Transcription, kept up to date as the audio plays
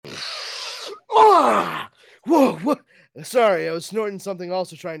Ah! Whoa, whoa. Sorry, I was snorting something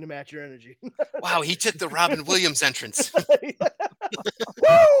also trying to match your energy. Wow, he took the Robin Williams entrance.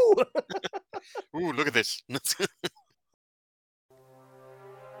 Woo! Ooh, look at this.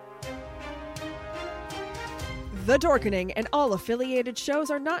 The Dorkening and all affiliated shows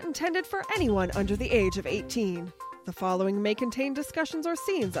are not intended for anyone under the age of 18. The following may contain discussions or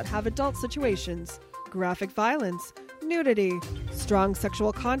scenes that have adult situations, graphic violence, nudity, strong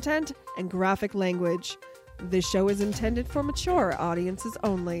sexual content, and graphic language. This show is intended for mature audiences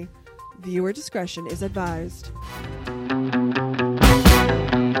only. Viewer discretion is advised.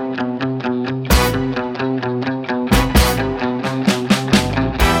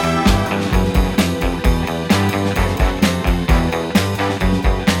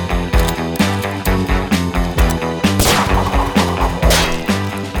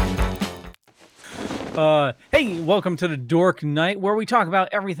 Hey, welcome to the Dork Night, where we talk about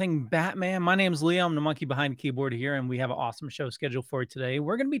everything Batman. My name's Leo. I'm the monkey behind the keyboard here, and we have an awesome show scheduled for you today.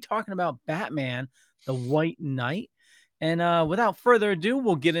 We're going to be talking about Batman, the White Knight. And without further ado,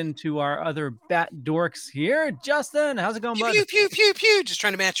 we'll get into our other Bat Dorks here. Justin, how's it going, bud? Pew, pew, pew, pew. Just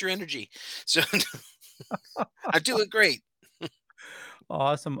trying to match your energy. So I'm doing great.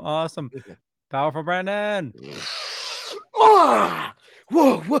 Awesome. Powerful Brandon. Ah!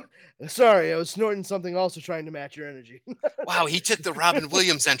 Whoa. Sorry, I was snorting something also trying to match your energy. Wow, he took the Robin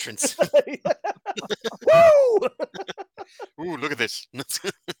Williams entrance. Woo! Ooh, look at this.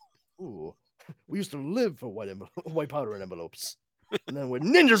 Ooh, we used to live for white powder and envelopes. And then with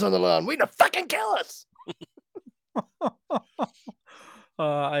ninjas on the lawn, waiting to fucking kill us.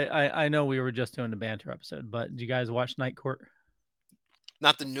 I know we were just doing the banter episode, but did you guys watch Night Court?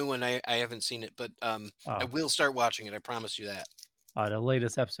 Not the new one. I haven't seen it, but I will start watching it. I promise you that. The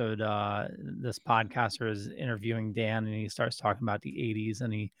latest episode, this podcaster is interviewing Dan, and he starts talking about the 80s,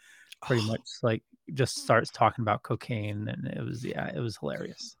 and he pretty much like just starts talking about cocaine, and it was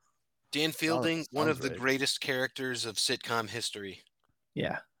hilarious. Dan Fielding, one of the greatest characters of sitcom history.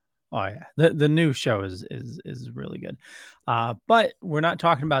 Yeah. Oh yeah. The new show is really good. But we're not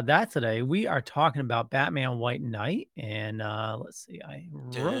talking about that today. We are talking about Batman White Knight, and let's see. I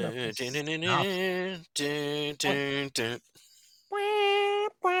wrote up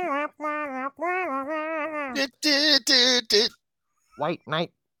White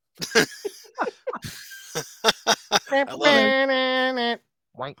Knight.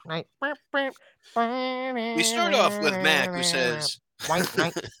 White Knight. We start off with Mac, who says, White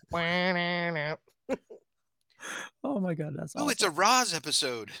Knight. Oh my God, that's awesome. Oh, it's a Roz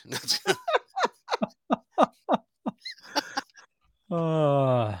episode.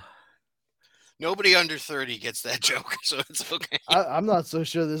 Nobody under 30 gets that joke, so it's okay. I'm not so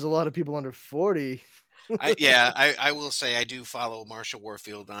sure there's a lot of people under 40. I will say I do follow Marsha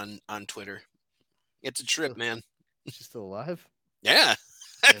Warfield on Twitter. It's a trip, man. She's still alive? Yeah.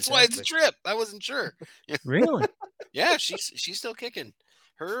 That's why it's a trip. I wasn't sure. Really? Yeah, she's still kicking.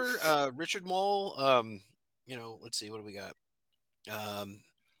 Her, Richard Mole, let's see, what do we got?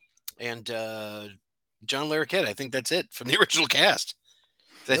 And John Larroquette. I think that's it from the original cast.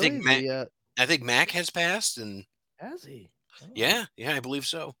 Really? I think Mac has passed, and has he? Oh. Yeah, I believe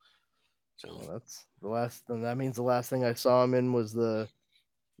so. So that's the last. And that means the last thing I saw him in was the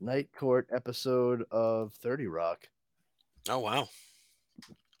Night Court episode of 30 Rock. Oh wow.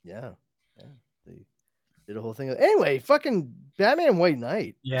 Yeah. They did a whole thing. Anyway, fucking Batman White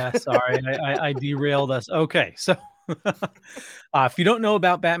Knight. Yeah, sorry, I derailed us. Okay, so if you don't know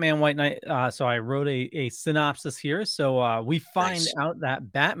about Batman White Knight, so I wrote a synopsis here. So we find out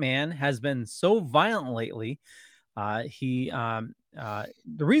that Batman has been so violent lately. The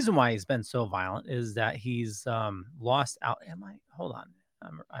reason why he's been so violent is that he's lost out. Hold on.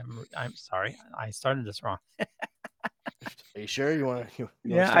 I'm sorry. I started this wrong. Are you sure you want to?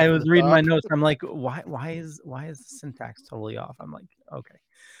 Yeah, I was reading my notes. I'm like, why is the syntax totally off? I'm like, okay.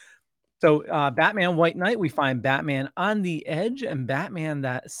 So Batman White Knight, we find Batman on the edge, and Batman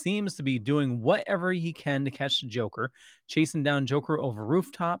that seems to be doing whatever he can to catch the Joker, chasing down Joker over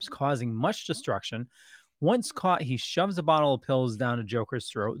rooftops, causing much destruction. Once caught, he shoves a bottle of pills down the Joker's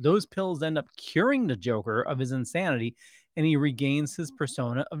throat. Those pills end up curing the Joker of his insanity, and he regains his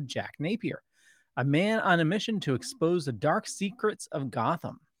persona of Jack Napier, a man on a mission to expose the dark secrets of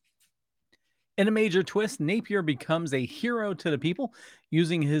Gotham. In a major twist, Napier becomes a hero to the people,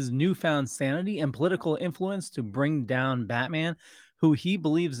 using his newfound sanity and political influence to bring down Batman, who he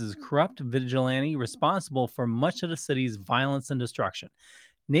believes is corrupt vigilante responsible for much of the city's violence and destruction.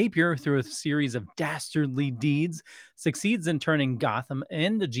 Napier, through a series of dastardly deeds, succeeds in turning Gotham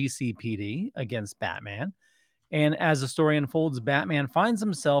and the GCPD against Batman. And as the story unfolds, Batman finds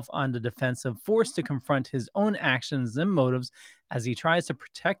himself on the defensive, forced to confront his own actions and motives as he tries to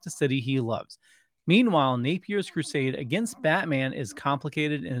protect the city he loves. Meanwhile, Napier's crusade against Batman is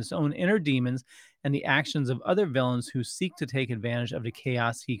complicated in his own inner demons and the actions of other villains who seek to take advantage of the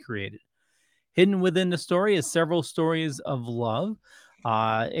chaos he created. Hidden within the story is several stories of love,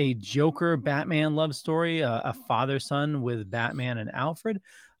 a Joker Batman love story, a father son with Batman and Alfred,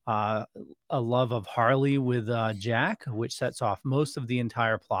 uh, a love of Harley with Jack, which sets off most of the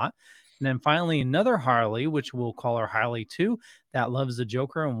entire plot. And then finally, another Harley, which we'll call her Harley 2, that loves the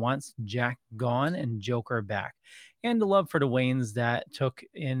Joker and wants Jack gone and Joker back. And the love for the Waynes that took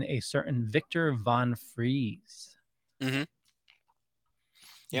in a certain Victor Von Fries. Mm-hmm.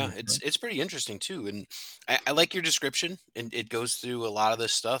 Yeah, it's pretty interesting too, and I like your description, and it goes through a lot of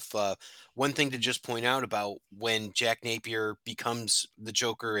this stuff. One thing to just point out about when Jack Napier becomes the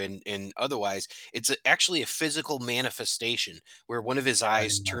Joker and otherwise, actually a physical manifestation where one of his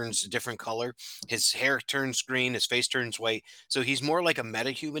eyes turns a different color, his hair turns green, his face turns white. So he's more like a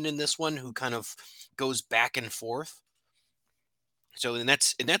metahuman in this one who kind of goes back and forth. So and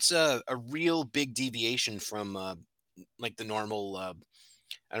that's a real big deviation from like the normal.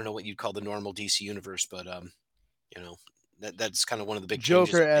 I don't know what you'd call the normal DC universe, but you know, that's kind of one of the big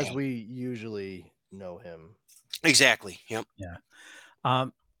changes Joker that they as had. we usually know him. Exactly. Yep. Yeah.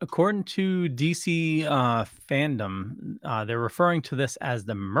 According to DC fandom, they're referring to this as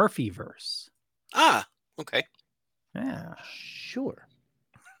the Murphyverse. Ah, okay. Yeah. Sure.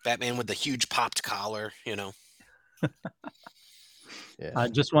 Batman with the huge popped collar, Yeah. I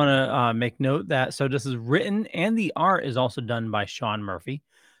just want to make note that this is written and the art is also done by Sean Murphy.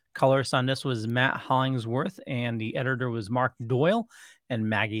 Colorist on this was Matt Hollingsworth, and the editor was Mark Doyle and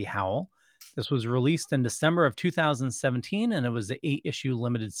Maggie Howell. This was released in December of 2017, and it was an 8-issue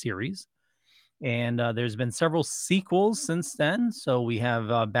limited series. And there's been several sequels since then. So we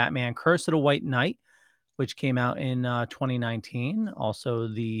have Batman Curse of the White Knight, which came out in 2019. Also,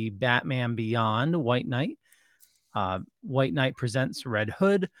 the Batman Beyond White Knight. White Knight presents Red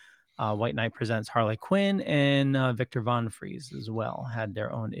Hood. White Knight presents Harley Quinn, and Victor Von Fries as well had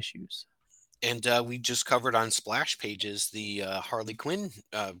their own issues. And we just covered on Splash Pages the Harley Quinn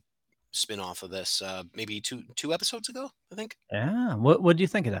spin-off of this maybe two episodes ago, I think. Yeah. What do you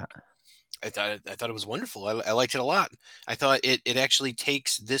think of that? I thought it was wonderful. I liked it a lot. I thought it actually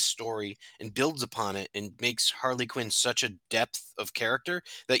takes this story and builds upon it and makes Harley Quinn such a depth of character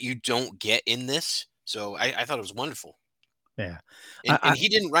that you don't get in this. So I thought it was wonderful. Yeah. And he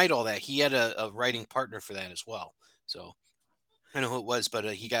didn't write all that. He had a writing partner for that as well. So I don't know who it was, but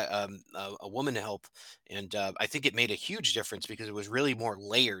he got a woman to help. And I think it made a huge difference because it was really more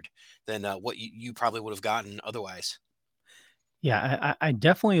layered than what you probably would have gotten otherwise. Yeah, I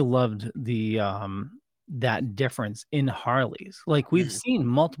definitely loved the that difference in Harleys. Like we've seen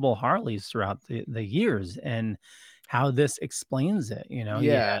multiple Harleys throughout the years, and how this explains it.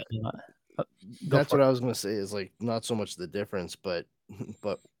 Yeah. That's for what it. I was gonna say. Is like not so much the difference, but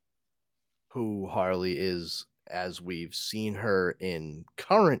who Harley is as we've seen her in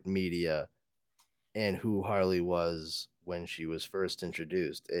current media, and who Harley was when she was first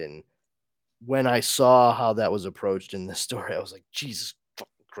introduced. And when I saw how that was approached in this story, I was like, Jesus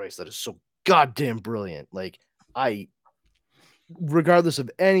fucking Christ, that is so goddamn brilliant. Like, regardless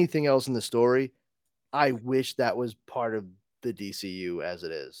of anything else in the story, I wish that was part of the DCU as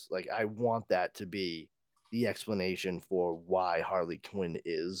it is. Like, I want that to be the explanation for why Harley Quinn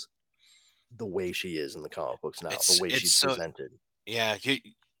is the way she is in the comic books now, the way she's presented. Yeah,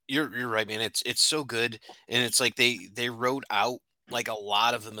 you're right, man. It's so good, and it's like they wrote out like a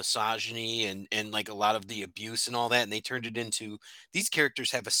lot of the misogyny and like a lot of the abuse and all that, and they turned it into these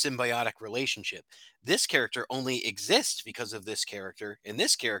characters have a symbiotic relationship. This character only exists because of this character, and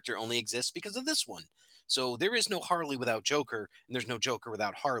this character only exists because of this one. So there is no Harley without Joker, and there's no Joker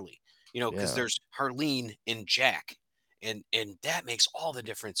without Harley. Because there's Harleen and Jack, and that makes all the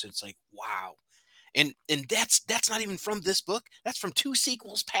difference. It's like, wow. And that's not even from this book. That's from 2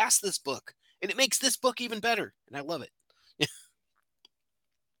 sequels past this book. And it makes this book even better. And I love it.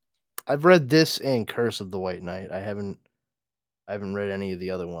 I've read this and Curse of the White Knight. I haven't read any of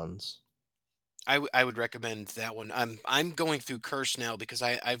the other ones. I would recommend that one. I'm going through Curse now because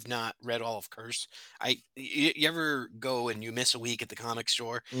I've not read all of Curse. You ever go and you miss a week at the comic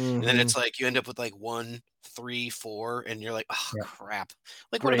store, and then it's like you end up with like 1, 3, 4, and you're like, oh crap!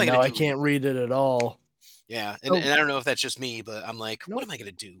 Like what am I now? gonna I do? can't read it at all. Yeah, and I don't know if that's just me, but I'm like, what am I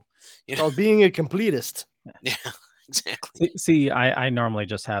gonna do? Well, being a completist. Yeah, exactly. See, I normally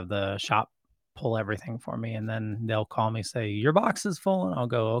just have the shop pull everything for me, and then they'll call me, say your box is full, and I'll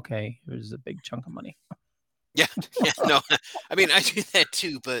go, okay, here's a big chunk of money. Yeah, yeah, no, I mean, I do that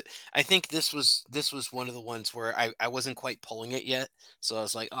too, but I think this was one of the ones where I wasn't quite pulling it yet, so I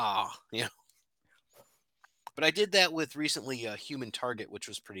was like, "Ah," you know? But I did that with recently, Human Target, which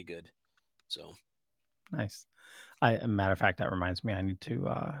was pretty good, so Nice. A matter of fact, that reminds me, I need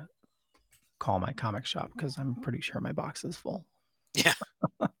to call my comic shop because I'm pretty sure my box is full. yeah,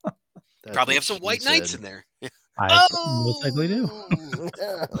 That's probably what have some she white knights said. in there. I most likely do.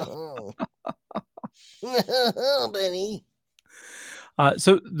 Oh! Benny.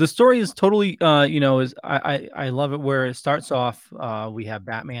 So the story is totally, is I love it where it starts off. We have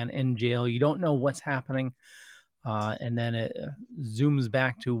Batman in jail. You don't know what's happening, and then it zooms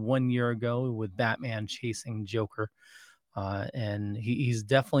back to 1 year ago with Batman chasing Joker, and he's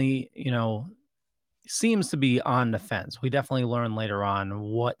definitely, seems to be on the fence. We definitely learn later on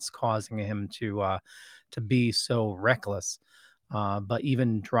what's causing him to be so reckless. But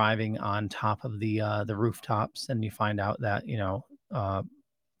even driving on top of the rooftops, and you find out that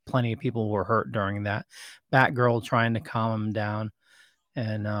plenty of people were hurt during that. Batgirl trying to calm him down,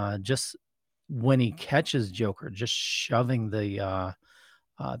 and just when he catches Joker, just shoving the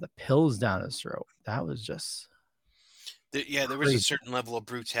pills down his throat. That was just Yeah, there was a crazy. certain level of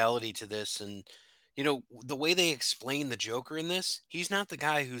brutality to this, and the way they explain the Joker in this, he's not the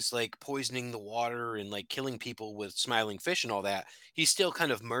guy who's like poisoning the water and like killing people with smiling fish and all that. He's still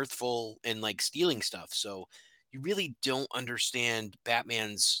kind of mirthful and like stealing stuff. So you really don't understand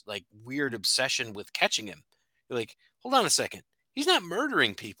Batman's like weird obsession with catching him. You're like, hold on a second, he's not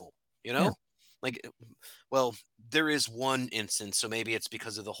murdering people, you Yeah. know? Like, well, there is one instance, so maybe it's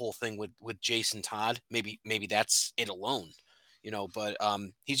because of the whole thing with Jason Todd. Maybe that's it alone, but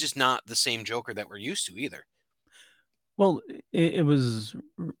he's just not the same Joker that we're used to either. Well, it was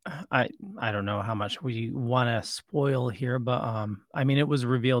I don't know how much we want to spoil here, but I mean it was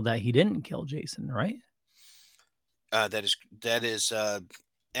revealed that he didn't kill Jason, right? That is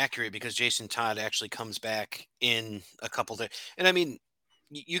accurate because Jason Todd actually comes back in a couple days, and I mean,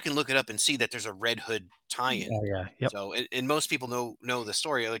 you can look it up and see that there's a Red Hood tie-in. Oh yeah, yep. So, and most people know the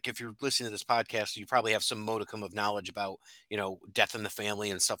story. Like if you're listening to this podcast, you probably have some modicum of knowledge about death in the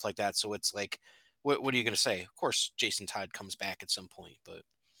family and stuff like that. So it's like, what are you going to say? Of course, Jason Todd comes back at some point, but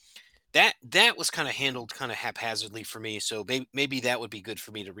that was kind of handled kind of haphazardly for me. So maybe that would be good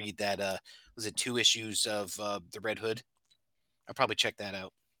for me to read that. Was it 2 issues of the Red Hood? I'll probably check that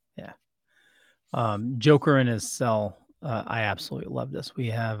out. Yeah. Joker in his cell. I absolutely love this. We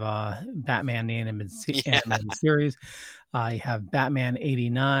have Batman the Yeah. animated series. You have Batman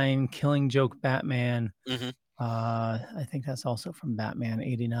 89, Killing Joke Batman. Hmm. I think that's also from Batman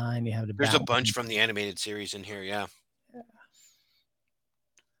 89. You have the There's a Batman. bunch from the animated series in here. Yeah.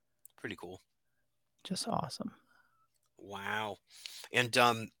 Pretty cool. Just awesome. Wow. And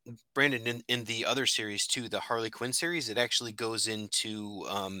Brandon, in the other series too, the Harley Quinn series, it actually goes into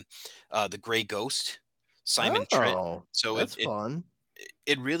the Gray Ghost, Simon Trent. Oh, So that's fun.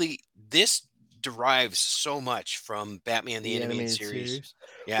 it really this derives so much from Batman the The Animated animated Series. series.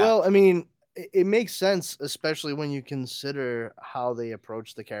 Yeah. Well, I mean, it makes sense, especially when you consider how they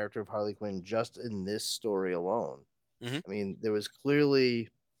approach the character of Harley Quinn just in this story alone. Mhm. I mean, there was clearly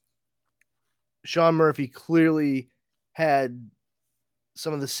Sean Murphy clearly had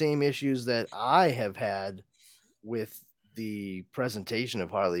some of the same issues that I have had with the presentation of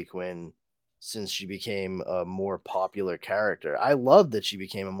Harley Quinn since she became a more popular character. I love that she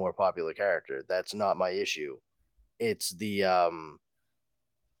became a more popular character. That's not my issue. It's the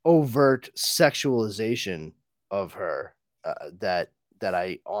overt sexualization of her that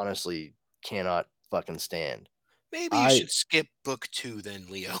I honestly cannot fucking stand. Maybe you I should skip book 2 then,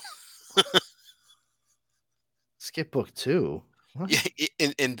 Leo. skip book 2. What? Yeah,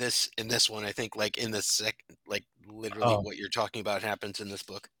 in this one, I think like in the like literally Oh, what you're talking about happens in this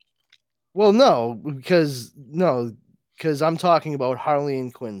book. Well, because I'm talking about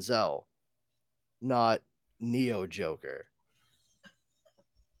Harleen Quinzel, not Neo Joker.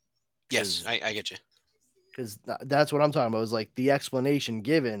 Yes, I get you. Because that's what I'm talking about. Is like the explanation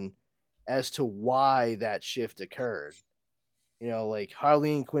given as to why that shift occurred. Like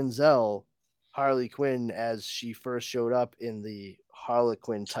Harleen Quinzel, Harley Quinn, as she first showed up in the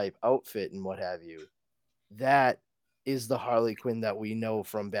Harlequin type outfit and what have you. That is the Harley Quinn that we know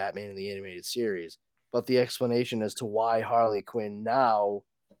from Batman in the animated series. But the explanation as to why Harley Quinn now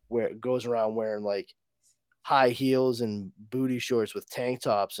where it goes around wearing like high heels and booty shorts with tank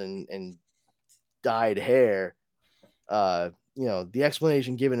tops and dyed hair, the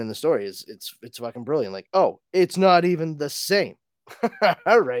explanation given in the story is it's fucking brilliant. Like, oh, it's not even the same.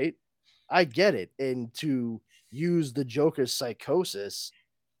 All right. I get it. And to use the Joker's psychosis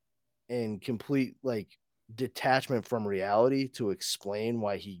and complete like detachment from reality to explain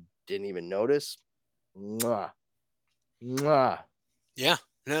why he didn't even notice. Mwah. Mwah. Yeah,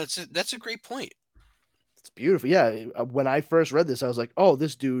 no, that's a great point. It's beautiful. Yeah, when I first read this, I was like, "Oh,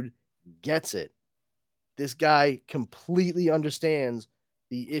 this dude gets it. This guy completely understands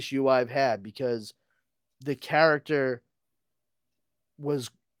the issue I've had because the character was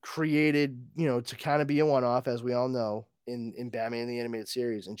created, to kind of be a one-off, as we all know, in Batman the Animated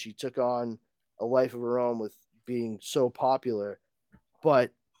Series, and she took on a life of her own with being so popular.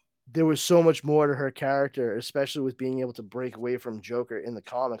 But there was so much more to her character, especially with being able to break away from Joker in the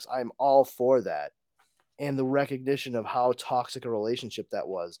comics. I'm all for that. And the recognition of how toxic a relationship that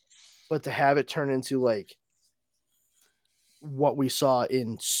was. But to have it turn into like what we saw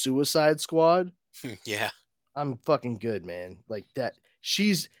in Suicide Squad, Yeah. I'm fucking good, man. Like that.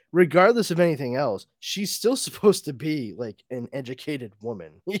 She's, regardless of anything else, she's still supposed to be like an educated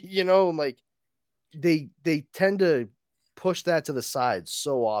woman. Like they tend to push that to the side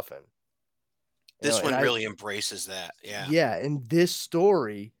so often. This one really embraces that. Yeah. Yeah, and this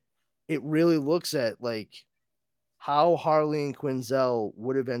story, it really looks at like how Harleen Quinzel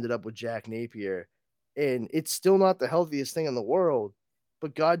would have ended up with Jack Napier, and it's still not the healthiest thing in the world,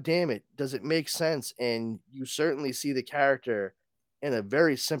 but god damn it, does it make sense? And you certainly see the character in a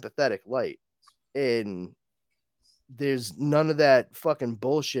very sympathetic light, and there's none of that fucking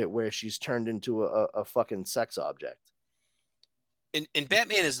bullshit where she's turned into a fucking sex object. And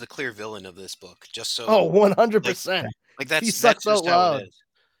Batman is the clear villain of this book, just so 100%. Like that's he sucks just out how loud. it is.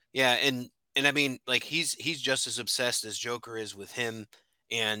 Yeah, and I mean, like he's just as obsessed as Joker is with him,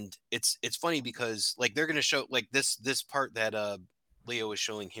 and it's funny because like they're gonna show like this part that Leo is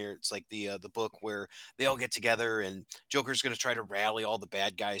showing here. It's like the book where they all get together and Joker's gonna try to rally all the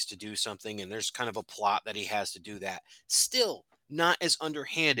bad guys to do something, and there's kind of a plot that he has to do that. Still, not as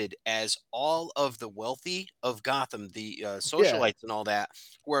underhanded as all of the wealthy of Gotham, the socialites and all that,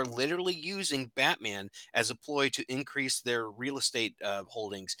 who are literally using Batman as a ploy to increase their real estate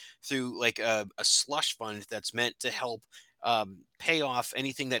holdings through like a slush fund that's meant to help pay off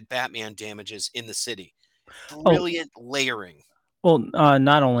anything that Batman damages in the city. Brilliant layering. Well,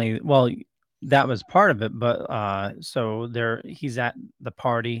 not only that was part of it, but so he's at the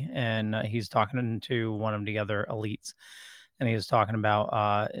party and he's talking to one of the other elites, and he was talking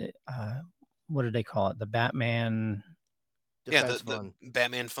about what did they call it? The Batman. Defense the fund.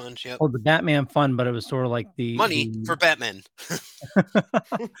 Batman fund. Yep. Oh, the Batman fund, but it was sort of like the money for Batman.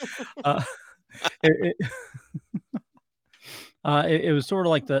 It was sort of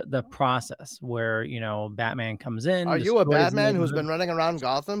like the process where Batman comes in. Are you a Batman who's been running around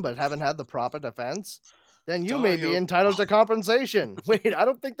Gotham but haven't had the proper defense? Then you may be entitled to compensation. Wait, I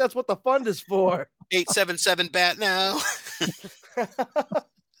don't think that's what the fund is for. 877 Bat now.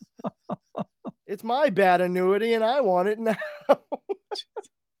 It's my bad annuity and I want it now.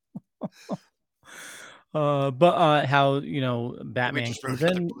 But how Batman comes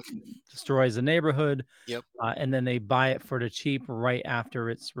in, destroys the neighborhood. Yep. And then they buy it for the cheap right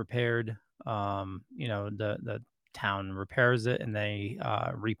after it's repaired. The town repairs it and they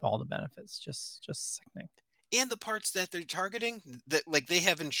reap all the benefits. Just sickening. And the parts that they're targeting, that like they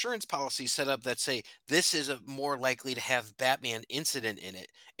have insurance policies set up that say this is a more likely to have Batman incident in it,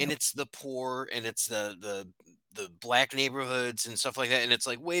 and it's the poor and it's the black neighborhoods and stuff like that. And it's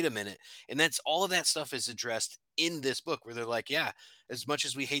like, wait a minute, and that's all of that stuff is addressed in this book where they're like, yeah, as much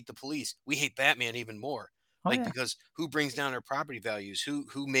as we hate the police, we hate Batman even more. Because who brings down our property values?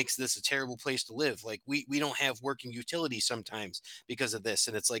 Who makes this a terrible place to live? Like we don't have working utilities sometimes because of this.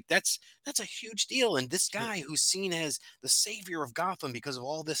 And it's like that's a huge deal. And this guy who's seen as the savior of Gotham because of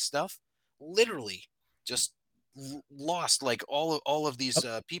all this stuff, literally just lost like all of these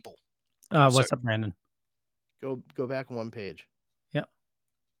people. What's up, Brandon? Go back one page. Yeah.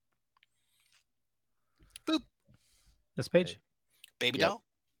 Boop. This page. Baby doll.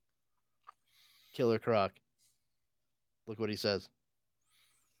 Killer Croc. Look what he says.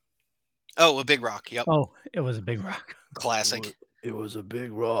 Oh, a big rock. Yep. Oh, it was a big rock. Classic. It was a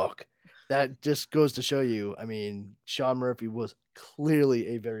big rock. That just goes to show you, I mean, Sean Murphy was clearly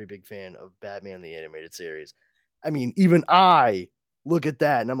a very big fan of Batman the Animated Series. I mean, even I look at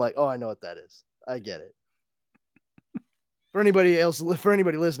that and I'm like, oh, I know what that is. I get it. For anybody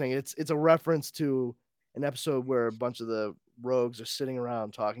listening, it's a reference to an episode where a bunch of the rogues are sitting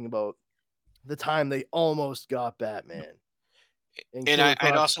around talking about the time they almost got Batman. And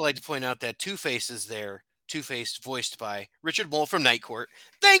I'd also like to point out that Two-Face is there. Two-Face voiced by Richard Mole from Night Court.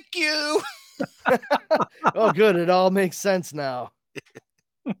 Thank you. Oh, good. It all makes sense now.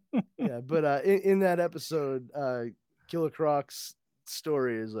 Yeah, but in that episode, Killer Croc's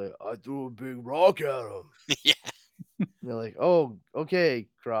story is like, I threw a big rock at him. Yeah. And they're like, oh, okay,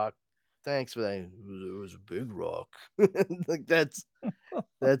 Croc. Thanks for that. It was a big rock. Like that's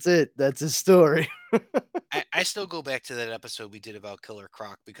it. That's his story. I still go back to that episode we did about Killer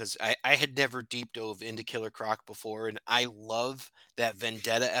Croc because I had never deep dove into Killer Croc before, and I love that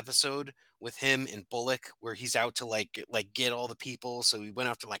Vendetta episode with him and Bullock where he's out to like get all the people. So he went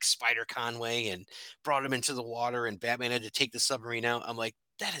after like Spider Conway and brought him into the water, and Batman had to take the submarine out. I'm like,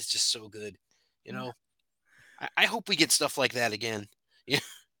 that is just so good, you know. I hope we get stuff like that again. Yeah.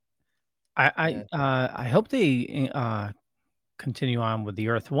 I hope they continue on with the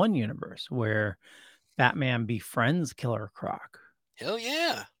Earth One universe where Batman befriends Killer Croc. Hell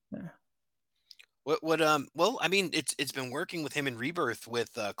yeah. Yeah. Well, I mean, it's been working with him in Rebirth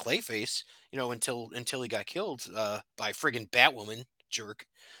with Clayface, you know, until he got killed by friggin' Batwoman jerk.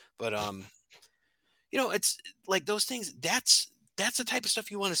 But you know, it's like those things. That's the type of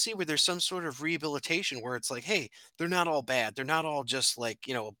stuff you want to see where there's some sort of rehabilitation where it's like, hey, they're not all bad. They're not all just like,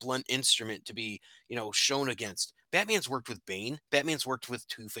 you know, a blunt instrument to be, you know, shown against. Batman's worked with Bane. Batman's worked with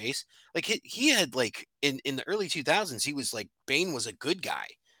Two-Face. Like he had like in the early 2000s, he was like Bane was a good guy,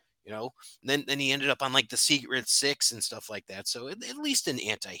 you know. And then he ended up on like the Secret Six and stuff like that. So at least an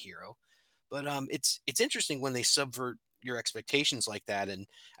anti-hero. But it's interesting when they subvert your expectations like that. And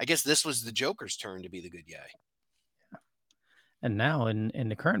I guess this was the Joker's turn to be the good guy. And now in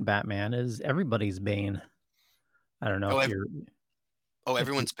the current Batman is everybody's Bane. I don't know Oh, if you're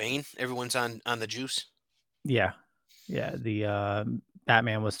everyone's Bane. Everyone's on the juice. yeah. The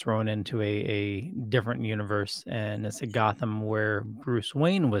Batman was thrown into a different universe, and it's a Gotham where Bruce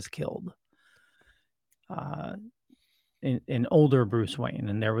Wayne was killed. An older Bruce Wayne,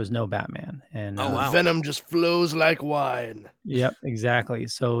 and there was no Batman. And Oh, wow. Venom just flows like wine. Yep, exactly.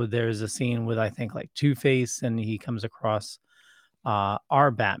 So there's a scene with I think like Two-Face, and he comes across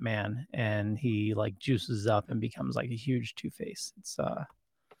our Batman, and he like juices up and becomes like a huge Two-Face. It's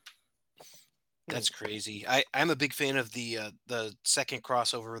That's crazy. I'm a big fan of the second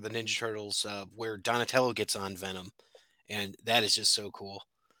crossover of the Ninja Turtles where Donatello gets on Venom, and that is just so cool.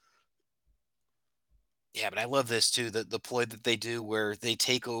 Yeah, but I love this too. The ploy that they do where they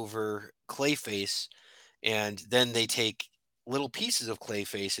take over Clayface, and then they take little pieces of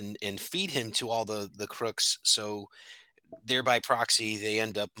Clayface and feed him to all the crooks. So thereby proxy, they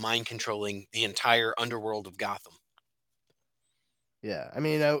end up mind controlling the entire underworld of Gotham. Yeah, I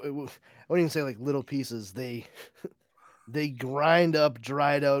mean, I wouldn't even say like little pieces. They grind up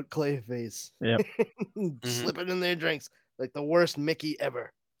dried out Clayface, yep. slip it in their drinks like the worst Mickey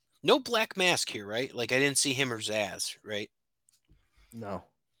ever. No Black Mask here, right? Like I didn't see him or Zaz, right? No,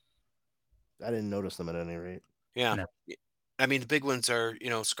 I didn't notice them at any rate. Yeah. No. I mean, the big ones are,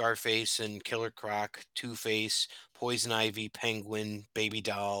 you know, Scarface and Killer Croc, Two-Face, Poison Ivy, Penguin, Baby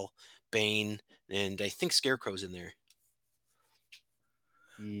Doll, Bane, and I think Scarecrow's in there.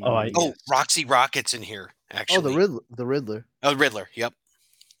 Oh, Oh, Roxy Rocket's in here, actually. Oh, the Riddler. Oh, Riddler, yep.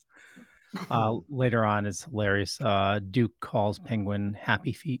 Later on, it's hilarious. Duke calls Penguin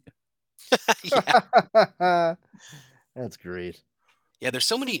Happy Feet. Yeah. That's great. Yeah, there's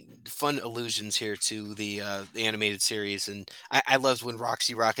so many fun allusions here to the animated series, and I loved when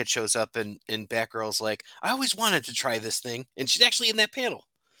Roxy Rocket shows up and Batgirl's like, I always wanted to try this thing, and she's actually in that panel.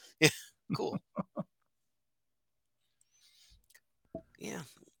 Yeah, cool. Yeah,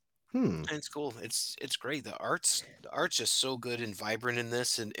 it's cool. It's great. The art's just so good and vibrant in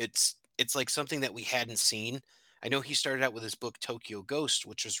this, and it's like something that we hadn't seen. I know he started out with his book Tokyo Ghost,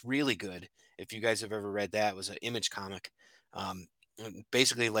 which was really good. If you guys have ever read that, it was an Image comic.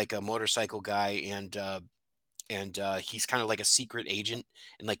 Basically like a motorcycle guy, and he's kind of like a secret agent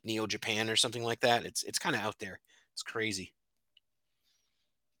in like Neo Japan or something like that. It's kind of out there. It's crazy.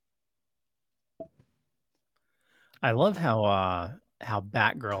 I love how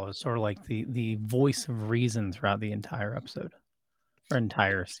Batgirl is sort of like the voice of reason throughout the entire episode or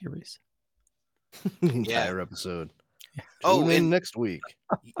entire series. Entire episode. Oh, Tune in and next week.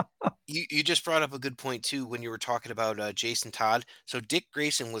 you just brought up a good point too when you were talking about Jason Todd. So Dick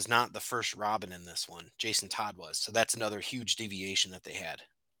Grayson was not the first Robin in this one. Jason Todd was. So that's another huge deviation that they had.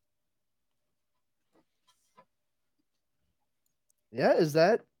 Yeah, is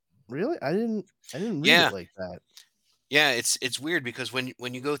that really? I didn't read it like that. Yeah, it's weird because when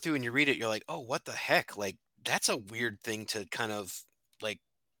you go through and you read it, you're like, oh, what the heck? Like that's a weird thing to kind of like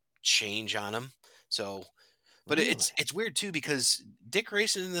change on him. So, but Really? it's weird too because Dick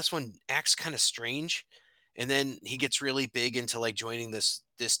Grayson in this one acts kind of strange, and then he gets really big into like joining this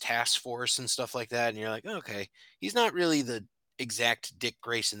task force and stuff like that, and you're like, okay, he's not really the exact Dick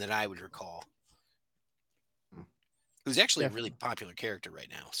Grayson that I would recall. who's actually a really popular character right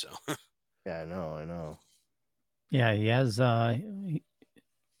now. So yeah, I know. Yeah, he has.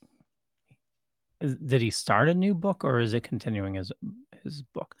 Did he start a new book, or is it continuing his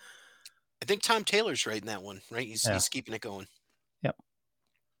book? I think Tom Taylor's writing that one, right? He's keeping it going. Yep.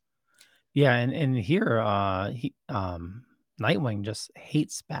 Yeah, and here, Nightwing just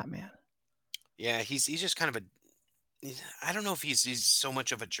hates Batman. Yeah, he's just kind of I don't know if he's so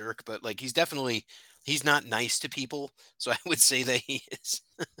much of a jerk, but like he's not nice to people. So I would say that he is.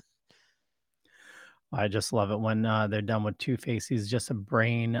 I just love it when they're done with Two-Face. He's just a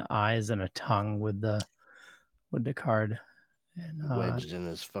brain, eyes, and a tongue with the card, and wedged in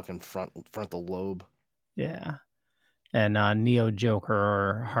his fucking frontal lobe. Yeah, and Neo Joker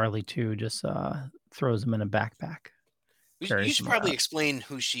or Harley 2 just throws him in a backpack. You should probably explain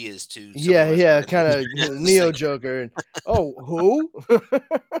who she is to. Yeah, kind of Neo Joker. Oh, who?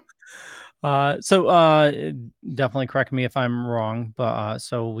 Definitely correct me if I'm wrong, but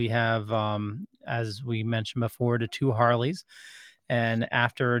so we have, as we mentioned before, the two Harleys, and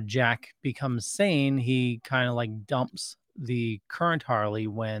after Jack becomes sane, he kind of like dumps the current Harley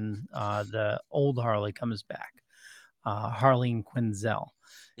when the old Harley comes back, Harleen Quinzel.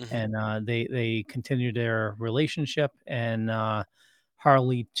 And they continue their relationship, and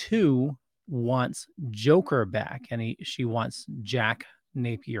Harley 2 wants Joker back, and she wants Jack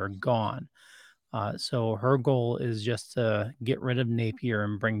Napier gone. So her goal is just to get rid of Napier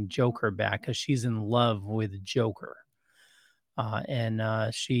and bring Joker back because she's in love with Joker.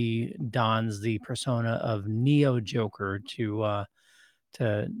 And she dons the persona of Neo Joker to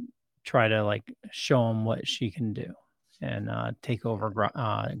try to like show him what she can do and take over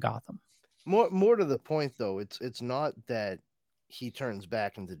Gotham. More to the point, though, it's not that he turns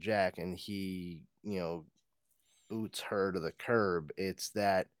back into Jack and he, boots her to the curb. It's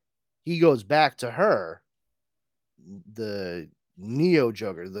that he goes back to her, the Neo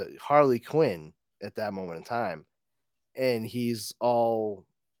Joker, the Harley Quinn at that moment in time, and he's all,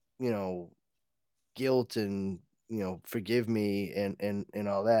 guilt and forgive me and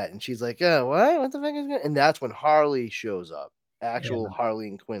all that, and she's like, yeah, what the fuck is going? And that's when Harley shows up, actual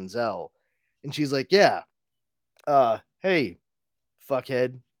Harleen Quinzel, and she's like, yeah, hey,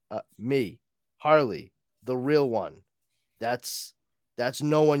 fuckhead, me, Harley, the real one. That's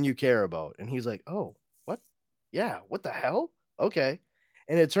no one you care about. And he's like, oh, what? Yeah, what the hell? Okay.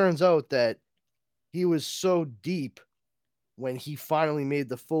 And it turns out that he was so deep when he finally made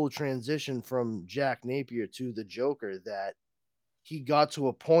the full transition from Jack Napier to the Joker that he got to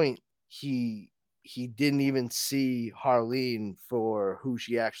a point he didn't even see Harleen for who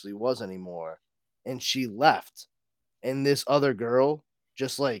she actually was anymore, and she left, and this other girl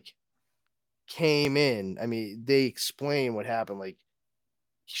just like came in. I mean, they explain what happened. Like,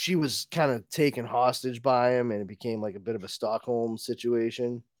 she was kind of taken hostage by him, and it became like a bit of a Stockholm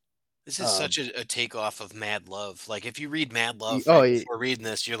situation. This is such a takeoff of Mad Love. Like, if you read Mad Love before reading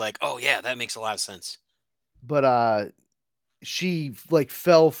this, you're like, oh yeah, that makes a lot of sense. But she like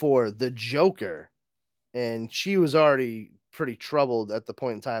fell for the Joker, and she was already pretty troubled at the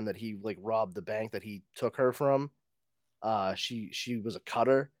point in time that he like robbed the bank that he took her from. She was a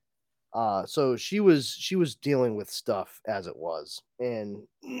cutter. So she was dealing with stuff as it was, and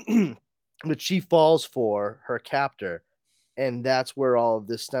but she falls for her captor, and that's where all of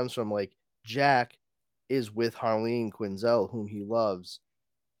this stems from. Like, Jack is with Harleen Quinzel, whom he loves,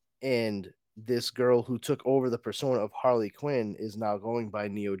 and this girl who took over the persona of Harley Quinn is now going by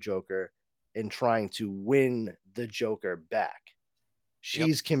Neo Joker and trying to win the Joker back.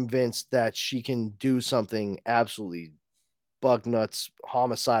 She's convinced that she can do something absolutely bug nuts,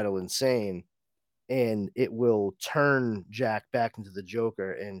 homicidal, insane, and it will turn Jack back into the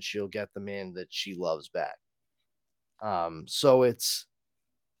Joker, and she'll get the man that she loves back. So it's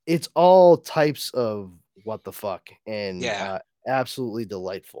all types of what the fuck, and absolutely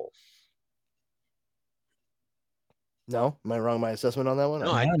delightful. No, am I wrong in my assessment on that one?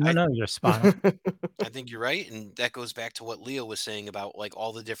 No, you're spot on. I think you're right, and that goes back to what Leo was saying about like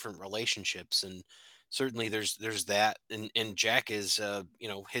all the different relationships, and certainly there's that, and Jack is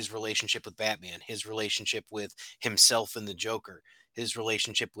his relationship with Batman, his relationship with himself and the Joker, his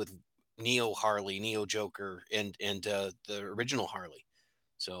relationship with Neo Joker, and the original Harley.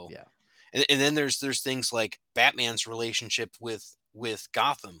 So yeah, and then there's things like Batman's relationship with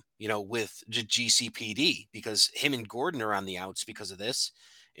Gotham, with GCPD, because him and Gordon are on the outs because of this,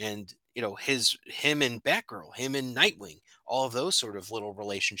 and him and Batgirl, him and Nightwing, all of those sort of little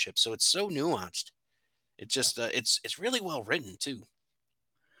relationships. So it's so nuanced. It just it's really well written too.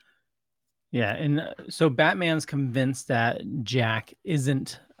 Yeah, and so Batman's convinced that Jack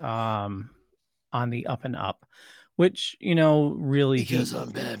isn't on the up and up, which, you know, really Because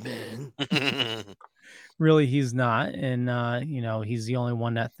I'm Batman. really he's not. And, you know, he's the only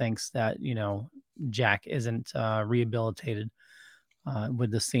one that thinks that, you know, Jack isn't rehabilitated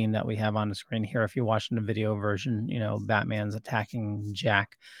with the scene that we have on the screen here. If you're watching the video version, you know, Batman's attacking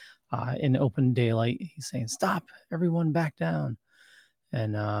Jack in open daylight. He's saying, "Stop, everyone back down."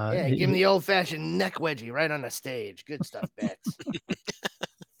 And Yeah, give him the old-fashioned neck wedgie right on the stage. Good stuff, Bats.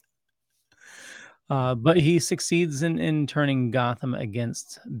 but he succeeds in turning Gotham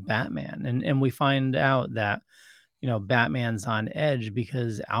against Batman. And we find out that, you know, Batman's on edge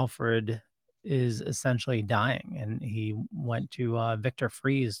because Alfred is essentially dying. And he went to Victor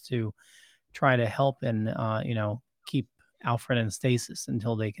Freeze to try to help and, you know, keep Alfred in stasis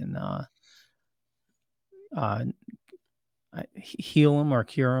until they can uh, heal him or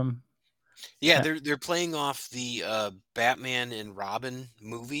cure him. Yeah, they're playing off the Batman and Robin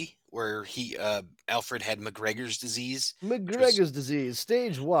movie where Alfred had McGregor's disease. McGregor's disease,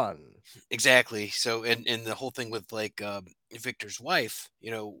 stage 1. Exactly. So and the whole thing with like Victor's wife,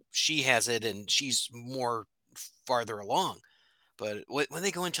 you know, she has it and she's more farther along. But when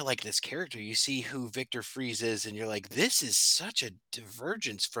they go into like this character, you see who Victor Freeze is, and you're like, this is such a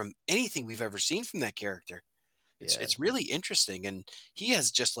divergence from anything we've ever seen from that character. Yeah. It's really interesting, and he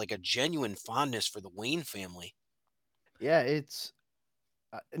has just like a genuine fondness for the Wayne family. Yeah, it's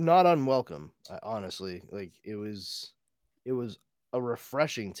not unwelcome, honestly. Like it was a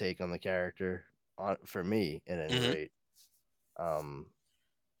refreshing take on the character for me at any rate.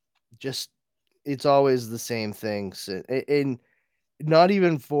 Just it's always the same thing, and not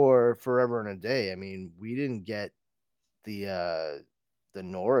even for Forever and a Day. I mean, we didn't get the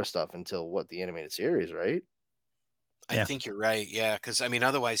Nora stuff until what, the animated series, right? I Yeah. think you're right. Yeah, because I mean,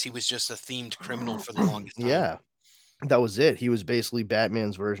 otherwise he was just a themed criminal for the longest time. Yeah, that was it. He was basically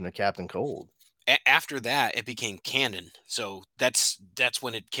Batman's version of Captain Cold. After that, it became canon. So that's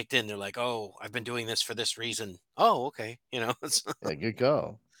when it kicked in. They're like, "Oh, I've been doing this for this reason." Oh, okay. You know, Yeah, good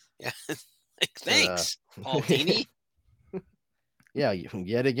go. yeah. Like, But, thanks, Paul Dini. yeah,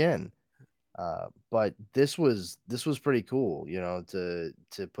 yet again. But this was pretty cool, you know, to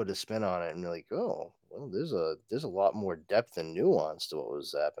put a spin on it and be like, oh, well, there's a lot more depth and nuance to what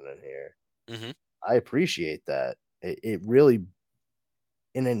was happening here. Hmm. I appreciate that. It really,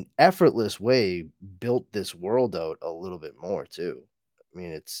 in an effortless way, built this world out a little bit more too. I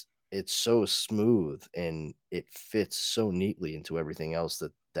mean, it's so smooth and it fits so neatly into everything else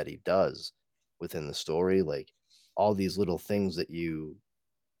that he does within the story. Like all these little things that you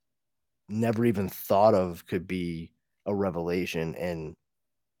never even thought of could be a revelation. And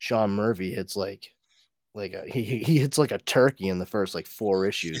Sean Murphy hits he hits like a turkey in the first like 4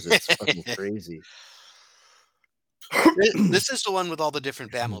 issues. It's fucking crazy. This is the one with all the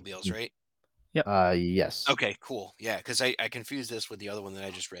different Batmobiles, right? Yes. Okay, cool. Yeah, because I confused this with the other one that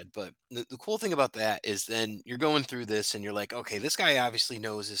I just read. But the cool thing about that is then you're going through this and you're like, okay, this guy obviously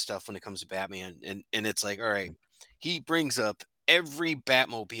knows his stuff when it comes to Batman. And it's like, all right, he brings up every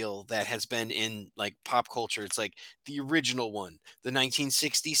Batmobile that has been in like pop culture. It's like the original one, the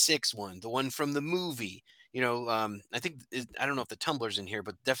 1966 one, the one from the movie. You know, I think I don't know if the Tumbler's in here,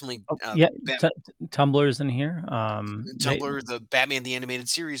 but definitely Yeah, Tumblr's in here. Tumblr, the Batman the Animated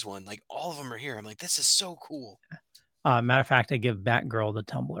Series one. Like all of them are here. I'm like, this is so cool. Matter of fact, I give Batgirl the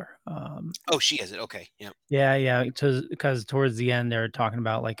Tumblr. Oh, she has it. Okay, yeah. Yeah, because towards the end they're talking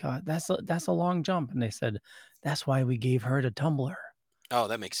about like that's a long jump, and they said that's why we gave her the Tumblr. Oh,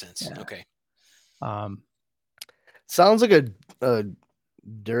 that makes sense. Yeah. Okay. Sounds like a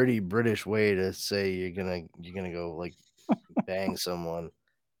dirty British way to say you're gonna go like bang someone.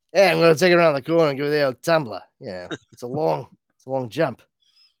 Hey, I'm gonna take it around the corner and give it the old tumbler. Yeah, it's a long jump.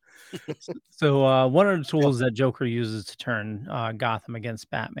 So one of the tools that Joker uses to turn Gotham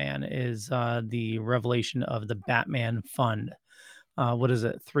against Batman is the revelation of the Batman Fund. What is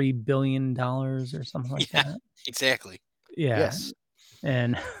it, $3 billion or something like that? Exactly. Yeah. Yes.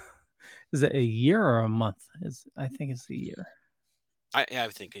 And is it a year or a month? I think it's a year. I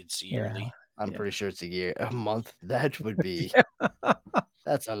think it's yearly. Yeah. I'm pretty sure it's a year, a month. That would be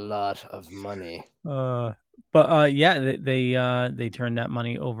that's a lot of money. But yeah, they turned that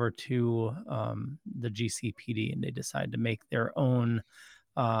money over to the GCPD, and they decided to make their own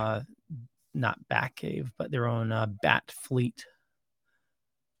not Batcave, but their own Bat fleet,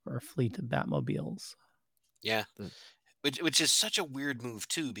 or a fleet of Batmobiles. Yeah. Which is such a weird move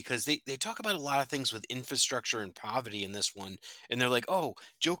too, because they talk about a lot of things with infrastructure and poverty in this one, and they're like, oh,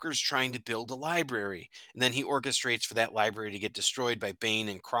 Joker's trying to build a library, and then he orchestrates for that library to get destroyed by Bane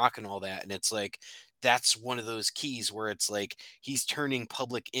and Croc and all that, and it's like that's one of those keys where it's like he's turning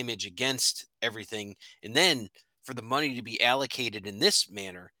public image against everything, and then for the money to be allocated in this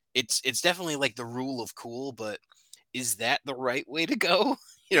manner. It's definitely like the rule of cool, but is that the right way to go?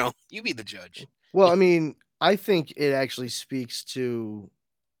 You be the judge. Well, I mean, I think it actually speaks to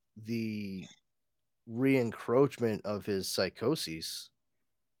the re-encroachment of his psychoses.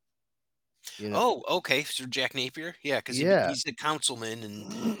 Oh, okay. So Jack Napier, yeah, because Yeah. he's a councilman,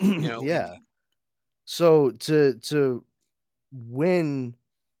 and yeah. So to win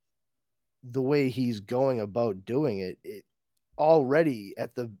the way he's going about doing it already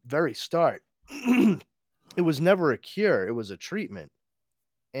at the very start, it was never a cure; it was a treatment.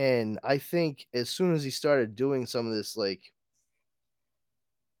 And I think as soon as he started doing some of this, like,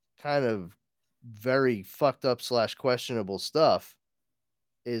 kind of very fucked up / questionable stuff,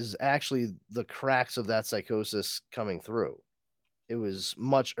 is actually the cracks of that psychosis coming through. It was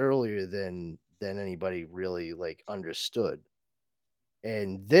much earlier than anybody really like understood.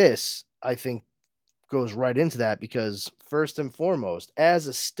 And this, I think, goes right into that because first and foremost, as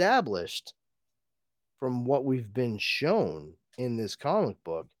established from what we've been shown in this comic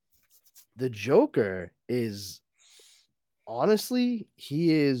book, the Joker is honestly,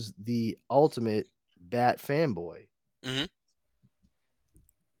 he is the ultimate Bat fanboy. Mhm.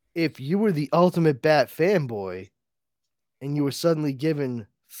 If you were the ultimate Bat fanboy and you were suddenly given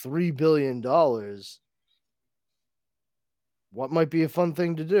 $3 billion, what might be a fun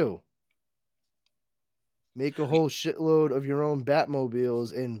thing to do? Make a whole shitload of your own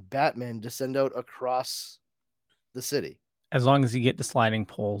Batmobiles and Batman to send out across the city. As long as you get the sliding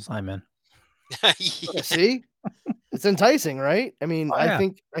poles, I'm in. Yeah. See? It's enticing, right? I mean, Oh, I yeah.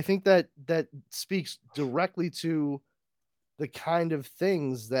 think that speaks directly to the kind of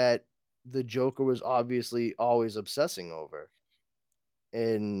things that the Joker was obviously always obsessing over.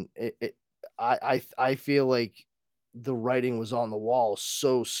 And I feel like the writing was on the wall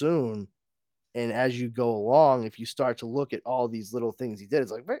so soon. And as you go along, if you start to look at all these little things he did,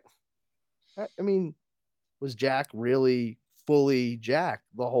 it's like, I mean, was Jack really fully Jack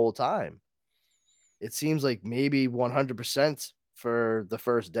the whole time? It seems like maybe 100% for the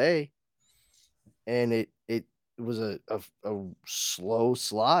first day, and it was a slow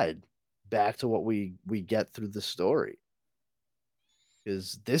slide back to what we get through the story.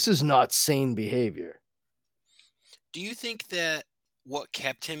 Because this is not sane behavior. Do you think that what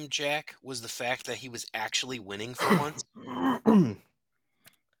kept him Jack was the fact that he was actually winning for once?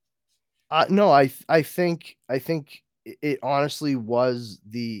 No, I think it honestly was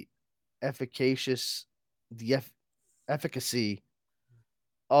the efficacious the efficacy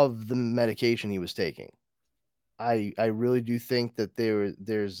of the medication he was taking. I really do think that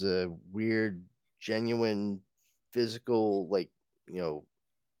there's a weird, genuine physical, like,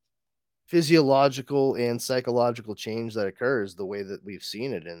 physiological and psychological change that occurs the way that we've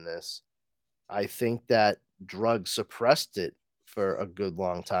seen it in this. I think that drugs suppressed it for a good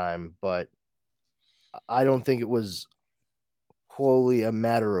long time, but I don't think it was wholly a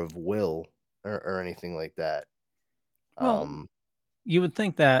matter of will or anything like that. Well, you would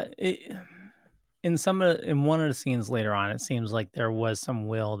think that in one of the scenes later on, it seems like there was some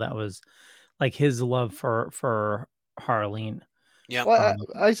will that was like his love for Harleen. Yeah. Well,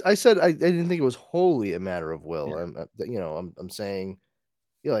 I said I didn't think it was wholly a matter of will. Yeah. I'm saying,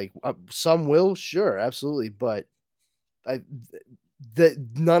 like, some will, sure, absolutely, but I that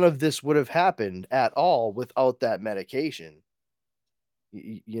none of this would have happened at all without that medication.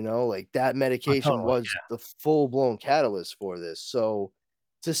 Like, that Oh, medication totally. was the full blown catalyst for this. So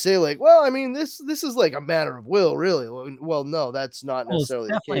to say, like, well, I mean, this is like a matter of will, really. Well, no, that's not Well, it's necessarily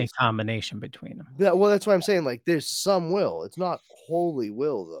the definitely a case. combination between them. Well, that's what I'm saying. Like, there's some will. It's not wholly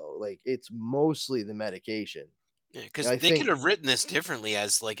will, though. Like, it's mostly the medication. Yeah, And because I they could think, have written this differently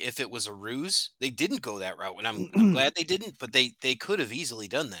as like if it was a ruse. They didn't go that route, and I'm glad they didn't. But they could have easily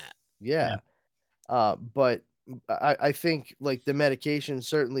done that. yeah. But I think, like, the medication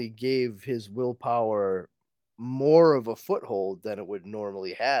certainly gave his willpower more of a foothold than it would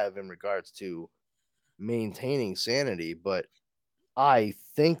normally have in regards to maintaining sanity. But I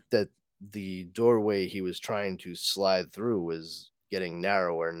think that the doorway he was trying to slide through was getting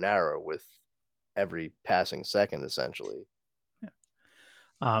narrower and narrower with every passing second, essentially.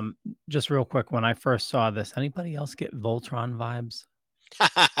 Just real quick, when I first saw this, anybody else get Voltron vibes?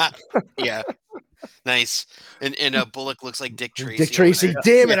 Yeah, nice. And Bullock looks like Dick Tracy. Dick Tracy, over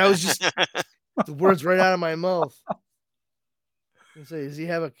there. damn it! I was just the words right out of my mouth. I say, does he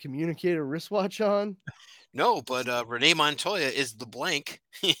have a communicator wristwatch on? No, but Renee Montoya is the blank.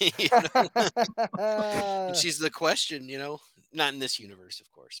 And she's the question. Not in this universe,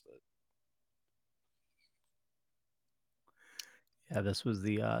 of course, but Yeah, this was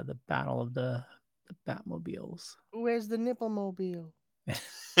the battle of the the Batmobiles. Where's the nipple mobile?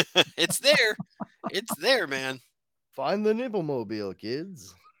 It's there. It's there, man. Find the nipple mobile,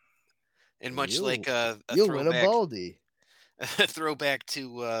 kids. And much You'll- like a You'll win a throwback, baldy. a throwback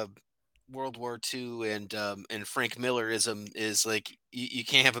to World War II and Frank Millerism is like you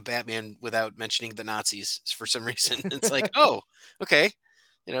can't have a Batman without mentioning the Nazis for some reason. It's like, oh, okay.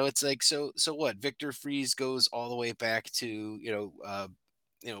 It's like so what? Victor Fries goes all the way back to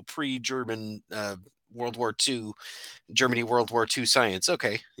pre-German World War II, Germany World War II science.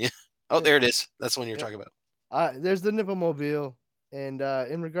 Okay, yeah. Oh, there it is. That's the one you're talking about. There's the nipple mobile, and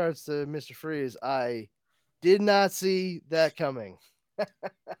in regards to Mr. Freeze, I did not see that coming.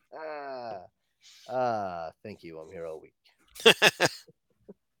 Thank you. I'm here all week.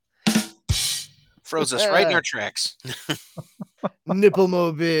 Froze us right in our tracks. Nipple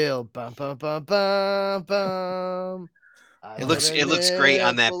mobile. Bum, bum, bum, bum, bum. It looks great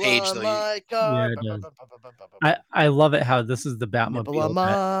on that page, though. Yeah, it does. I love it how this is the Batmobile. Nipple on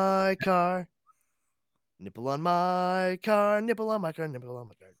my car. Nipple on my car. Nipple on my car. Nipple on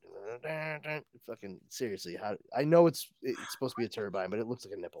my car. Fucking seriously, I know it's supposed to be a turbine, but it looks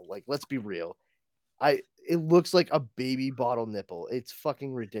like a nipple. Like, let's be real. It looks like a baby bottle nipple. It's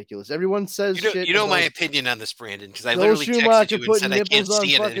fucking ridiculous. Everyone says shit. You know my opinion on this, Brandon, because I Joel literally Schumacher texted you and said I can't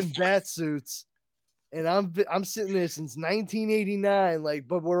see it fucking anymore. bat suits, and I'm sitting there since 1989. Like,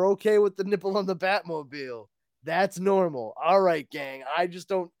 but we're okay with the nipple on the Batmobile. That's normal. All right, gang. I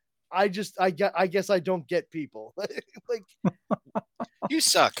guess I don't get people. Like, you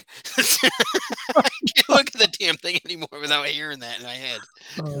suck. I can't look at the damn thing anymore without hearing that in my head.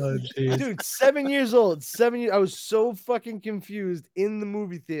 Oh, geez. dude, 7 years old. 7 years. I was so fucking confused in the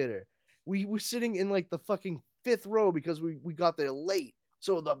movie theater. We were sitting in like the fucking 5th row because we got there late.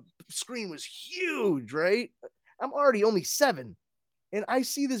 So the screen was huge, right? I'm already only 7. And I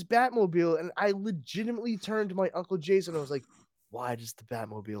see this Batmobile, and I legitimately turned to my Uncle Jason. And I was like, why does the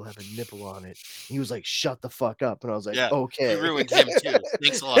Batmobile have a nipple on it? And he was like, shut the fuck up. And I was like, okay. You ruined him too.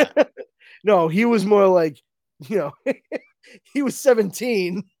 Thanks a lot. No, he was more like, he was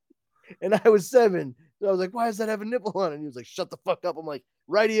 17 and I was 7. So I was like, why does that have a nipple on it? And he was like, shut the fuck up. I'm like,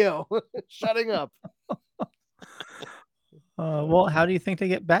 rightio, shutting up. Well, how do you think they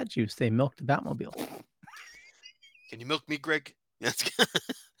get bat juice? They milk the Batmobile. Can you milk me, Greg?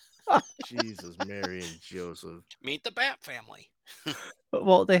 Jesus, Mary and Joseph. Meet the Bat family.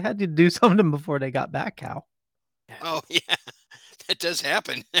 Well, they had to do something before they got Bat Cow. Oh, yeah. That does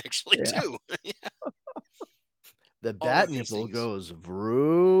happen, actually, too. Yeah. The bat nipple goes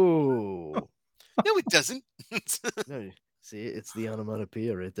vroo. No, it doesn't. No, see, it's the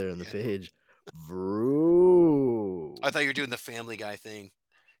onomatopoeia right there on the page. Vroo. I thought you were doing the Family Guy thing.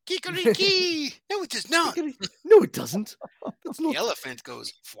 Kikariki! No, it does not. No, it doesn't. That's The not. elephant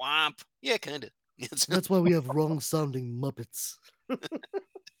goes fwamp. Yeah, kind of. That's why we have wrong-sounding Muppets. Well,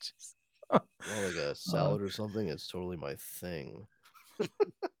 like a salad or something. It's totally my thing.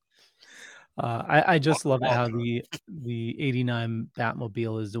 I just love how the 89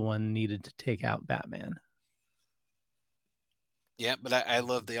 Batmobile is the one needed to take out Batman. Yeah, but I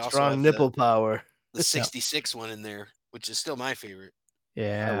love they also Strong have nipple power. the 66 one in there, which is still my favorite.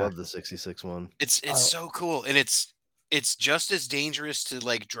 Yeah, I love the 66 one. It's so cool, and it's just as dangerous to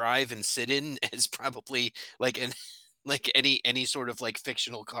like drive and sit in as probably like any sort of like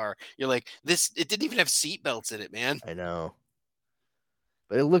fictional car. You're like, this, it didn't even have seat belts in it, man. I know,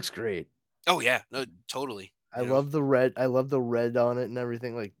 but it looks great. Oh yeah, no, totally. I love the red. I love the red on it and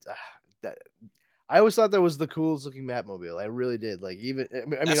everything. Like that. I always thought that was the coolest looking Batmobile. I really did. Like, even I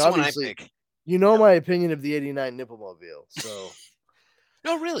mean, That's the one I obviously, pick. you know my opinion of the 89 Nipplemobile. So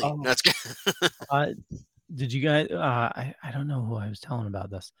No, really. Oh. That's good. Did you guys? I don't know who I was telling about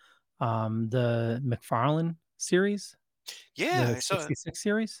this. The McFarlane series. Yeah, the I saw it. 66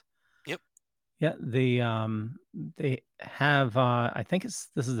 series. Yep. Yeah, they have. I think this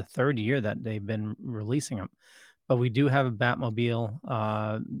is the 3rd year that they've been releasing them, but we do have a Batmobile,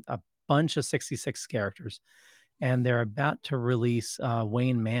 a bunch of 66 characters, and they're about to release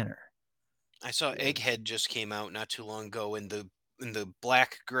Wayne Manor. I saw Egghead just came out not too long ago in the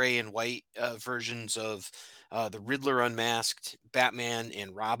black, gray, and white versions of the Riddler Unmasked, Batman,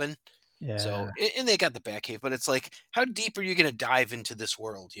 and Robin. Yeah. So, and they got the Batcave, but it's like, how deep are you going to dive into this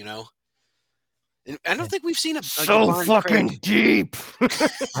world? You know, and I don't think we've seen a so Yvonne fucking Craig. deep.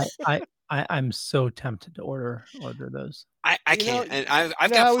 I'm so tempted to order those. I You can't, know- and I've you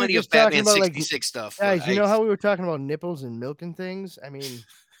know how got we plenty were of just talking Batman about, like, 66 stuff. Guys, but you know how we were talking about nipples and milk and things? I mean,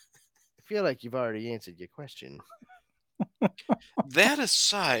 I feel like you've already answered your question. that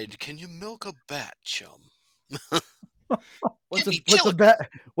aside, can you milk a bat, chum? What's Give me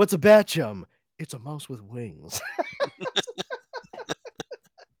a bat chum? It's a mouse with wings.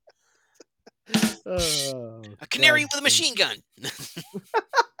 A canary with a machine gun.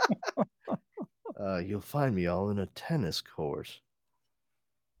 You'll find me all in a tennis court.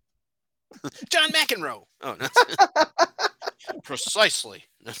 John McEnroe. Oh, no. Precisely.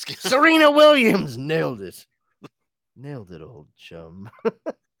 Serena Williams nailed it. Nailed it, old chum.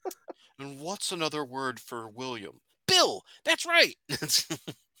 And what's another word for William? Bill. That's right.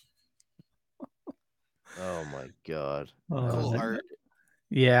 Oh my God. Cool art.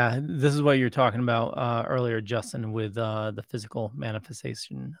 Yeah, this is what you're talking about earlier, Justin, with the physical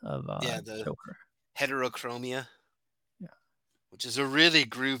manifestation of the Joker. Heterochromia. Yeah. Which is a really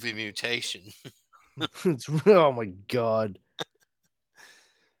groovy mutation. Oh my God.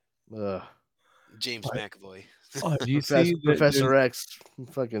 James McAvoy. Oh, do you see Professor X,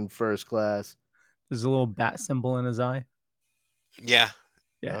 fucking first class. There's a little bat symbol in his eye. Yeah.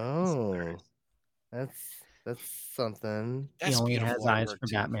 Yeah. Oh, that's something. That's he only beautiful has eyes artwork, for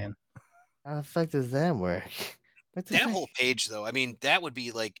too. Batman. How the fuck does that work? That whole page, though, I mean, that would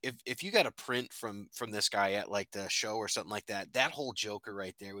be like if you got a print from this guy at like the show or something like that. That whole Joker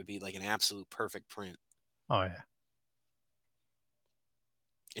right there would be like an absolute perfect print. Oh yeah.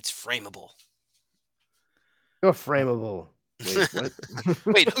 It's frameable. You're frameable. Wait, what?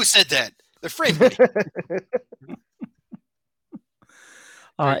 Wait, who said that? They're framing me.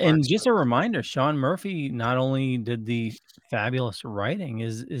 And just a reminder, Sean Murphy not only did the fabulous writing,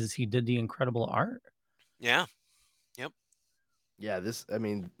 is he did the incredible art. Yeah. Yep. Yeah, this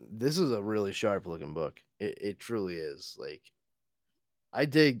is a really sharp looking book. It truly is. Like, I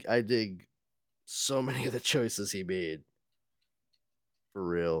dig so many of the choices he made. For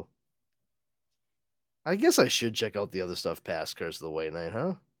real. I guess I should check out the other stuff past Curse of the White Knight,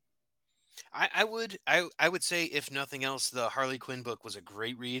 huh? I would say, if nothing else, the Harley Quinn book was a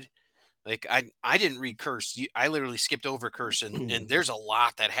great read. Like, I didn't read Curse. I literally skipped over Curse, and there's a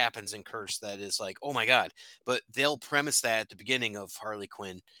lot that happens in Curse that is like, oh my God. But they'll premise that at the beginning of Harley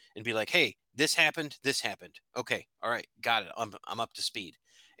Quinn and be like, hey, this happened. Okay, all right, got it. I'm up to speed.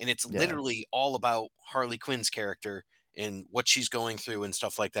 And it's literally all about Harley Quinn's character and what she's going through and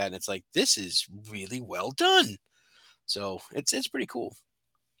stuff like that. And it's like, this is really well done. So it's pretty cool.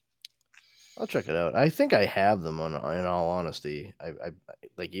 I'll check it out. I think I have them in all honesty. I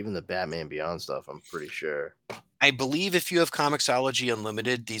like even the Batman Beyond stuff, I'm pretty sure. I believe if you have Comixology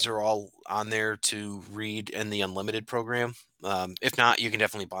Unlimited, these are all on there to read in the Unlimited program. If not, you can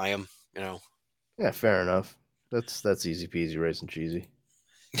definitely buy them, Yeah, fair enough. That's easy peasy, rice and cheesy.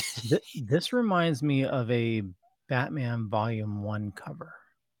 This reminds me of a Batman Volume 1 cover.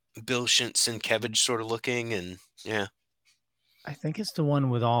 Bill Sienkiewicz sort of looking, and yeah. I think it's the one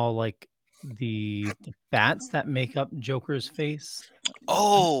with all like the bats that make up Joker's face.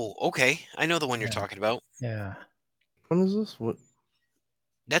 Oh, okay. I know the one you're talking about. Yeah. When is this? What?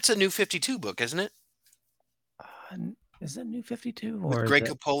 That's a New 52 book, isn't it? Is it New 52 or with Greg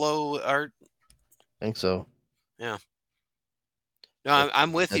Capullo art? I think so. Yeah. No,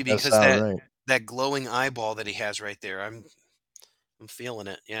 I'm with you because that glowing eyeball that he has right there. I'm feeling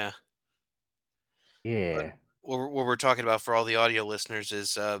it. Yeah. Yeah. What we're talking about for all the audio listeners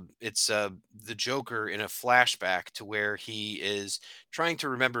is it's the Joker in a flashback to where he is trying to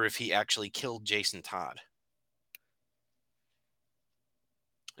remember if he actually killed Jason Todd.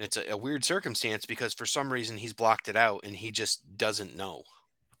 It's a weird circumstance because for some reason he's blocked it out and he just doesn't know.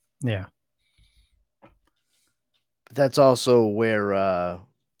 Yeah. But that's also where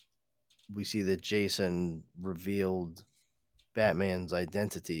we see that Jason revealed Batman's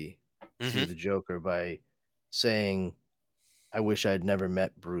identity to the Joker by saying, I wish I'd never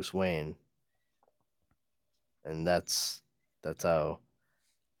met Bruce Wayne. And that's how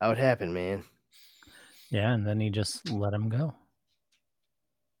it happened, man. Yeah, and then he just let him go.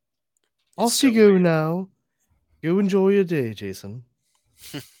 Off you go now. You enjoy your day, Jason.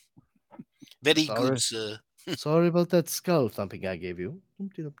 Very good, sir. Sorry about that skull thumping I gave you.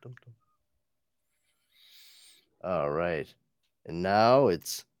 All right. And now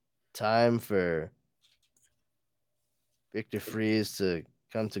it's time for Victor Fries to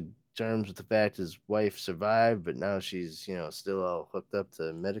come to terms with the fact his wife survived, but now she's, still all hooked up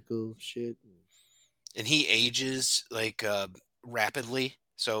to medical shit. And he ages like rapidly.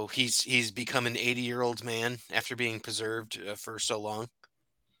 So he's become an 80-year-old man after being preserved for so long.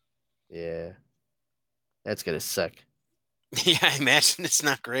 Yeah. That's going to suck. Yeah, I imagine it's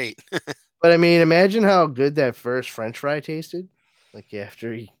not great. But I mean, imagine how good that first French fry tasted. Like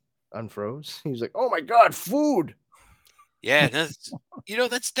after he unfroze. He was like, oh my God, food. Yeah, that's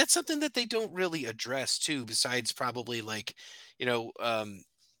something that they don't really address too, besides probably like,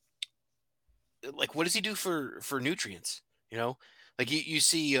 like what does he do for nutrients? You know, like you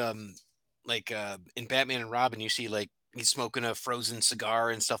see in Batman and Robin, you see like he's smoking a frozen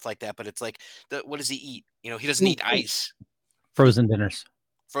cigar and stuff like that. But it's like what does he eat? You know, he doesn't eat ice. Frozen dinners.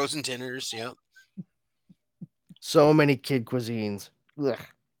 Frozen dinners. Yeah. So many kid cuisines. Ugh.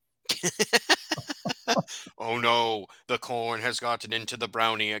 Oh no, the corn has gotten into the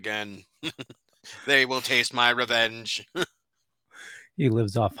brownie again. They will taste my revenge. He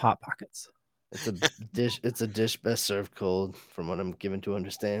lives off Hot Pockets. It's a dish. It's a dish best served cold, from what I'm given to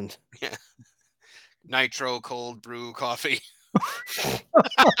understand. Yeah. Nitro cold brew coffee.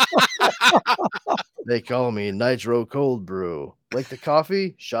 They call me Nitro Cold Brew. Like the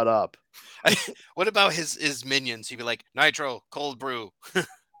coffee? Shut up. What about his minions? He'd be like, Nitro cold brew.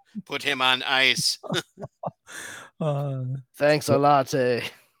 Put him on ice. Thanks a latte.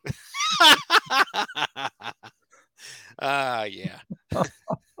 Yeah.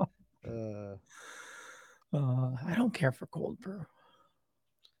 I don't care for cold brew.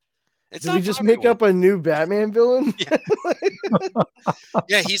 Did we just make up a new Batman villain?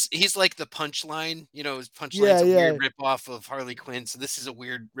 Yeah, he's like the Punchline. You know, his Punchline's a weird ripoff of Harley Quinn. So this is a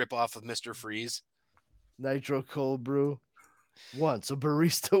weird ripoff of Mr. Freeze. Nitro Cold Brew. Once a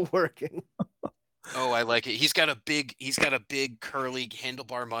barista working. Oh, I like it. He's got a big curly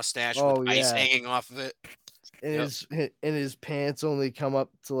handlebar mustache with ice hanging off of it. And his pants only come up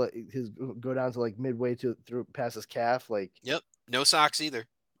to like go down to like midway through past his calf. Like, yep, no socks either.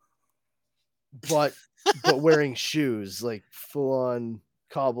 But wearing shoes, like full on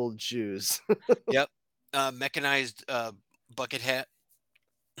cobbled shoes. Yep, mechanized bucket hat.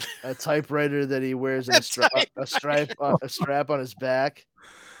 A typewriter that he wears in a strap on his back.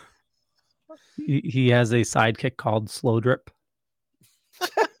 He has a sidekick called Slow Drip.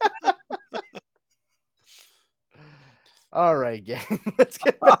 All right, gang. Let's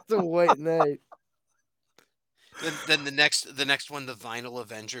get back to White Knight. Then the next one, the Vinyl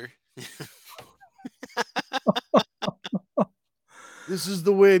Avenger. This is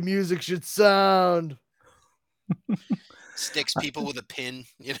the way music should sound. Sticks people with a pin.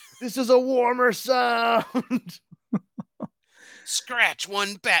 You know? This is a warmer sound. Scratch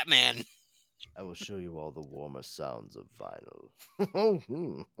one Batman. I will show you all the warmer sounds of vinyl.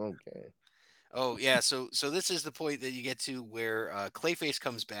 Okay. Oh yeah, so this is the point that you get to where Clayface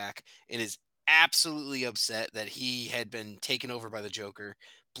comes back and is absolutely upset that he had been taken over by the Joker.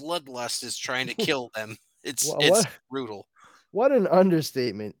 Bloodlust is trying to kill them. It's brutal. What an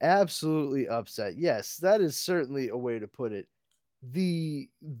understatement. Absolutely upset. Yes, that is certainly a way to put it. The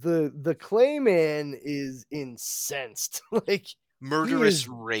Clayman is incensed. Like murderous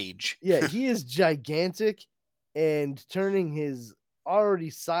rage. Yeah, he is gigantic and turning his already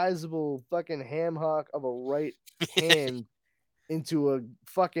sizable fucking ham hock of a right hand into a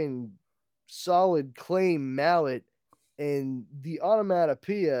fucking solid clay mallet, and the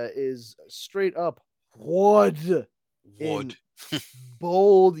onomatopoeia is straight up wood. In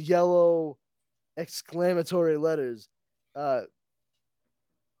bold yellow exclamatory letters.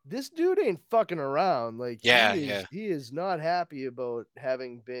 This dude ain't fucking around. Like, he is not happy about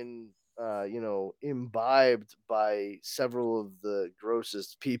having been imbibed by several of the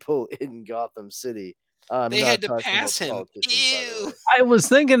grossest people in Gotham City. They had to pass him. Ew. I was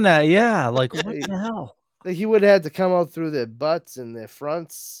thinking that, yeah. Like, what the hell? Like, he would have had to come out through their butts and their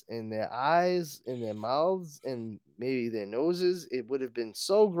fronts and their eyes and their mouths and maybe their noses. It would have been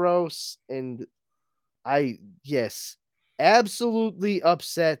so gross. And absolutely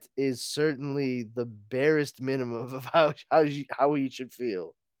upset is certainly the barest minimum of how he should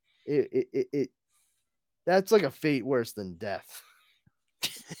feel. That's like a fate worse than death.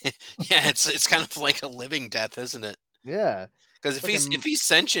 Yeah, it's kind of like a living death, isn't it? Yeah. Because if he's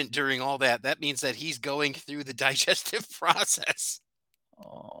sentient during all that, that means that he's going through the digestive process.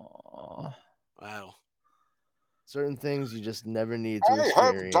 Oh, wow! Certain things you just never need to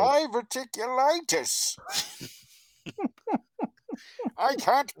experience. I have diverticulitis. I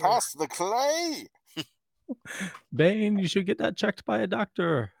can't pass the clay. Bane, you should get that checked by a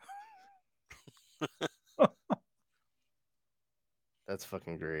doctor. That's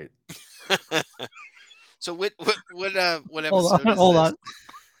fucking great. So what episode hold on.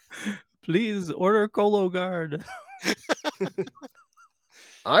 Please order Cologuard.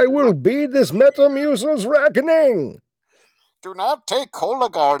 I will be this Metamucil's reckoning. Do not take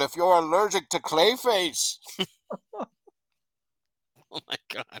Cologuard if you're allergic to Clayface. Oh my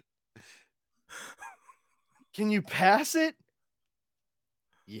god. Can you pass it?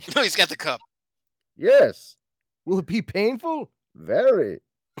 Yeah. No, he's got the cup. Yes. Will it be painful? Very.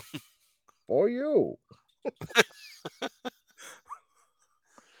 For you.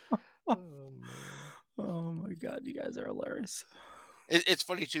 Oh, Oh my god, you guys are hilarious. It's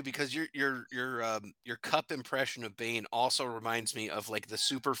funny too because your cup impression of Bane also reminds me of like the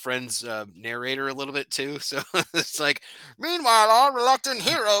Super Friends narrator a little bit too. So it's like, meanwhile, all reluctant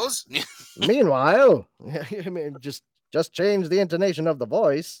heroes. Meanwhile, I mean, just change the intonation of the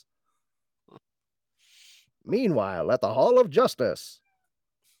voice. Meanwhile, at the Hall of Justice.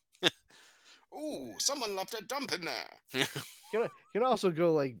 Ooh, someone left a dump in there. Can also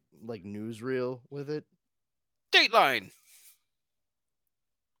go like newsreel with it. Dateline.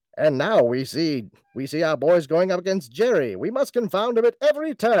 And now we see our boys going up against Jerry. We must confound him at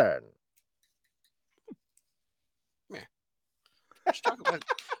every turn. Come here. We're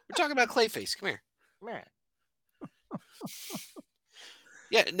talking about Clayface. Come here.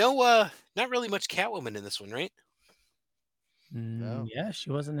 Yeah, no, not really much Catwoman in this one, right? No. Yeah,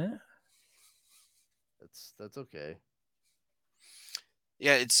 she wasn't in it. That's okay.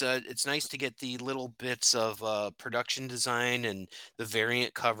 Yeah, it's nice to get the little bits of production design and the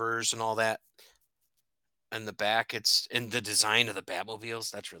variant covers and all that. And the back, and the design of the Batmobiles.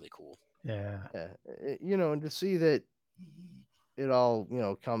 That's really cool. Yeah. And to see that it all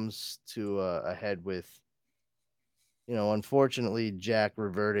comes to a head with unfortunately Jack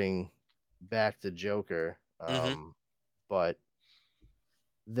reverting back to Joker, but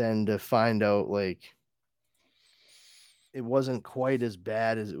then to find out like it wasn't quite as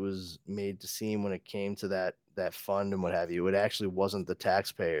bad as it was made to seem when it came to that fund and what have you. It actually wasn't the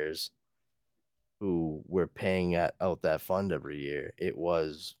taxpayers who were paying out that fund every year. It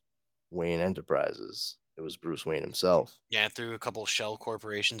was Wayne Enterprises. It was Bruce Wayne himself. Yeah, through a couple shell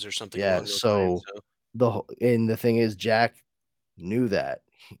corporations or something. Yeah. Along those lines, So the thing is, Jack knew that,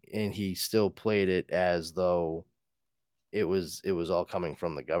 and he still played it as though it was all coming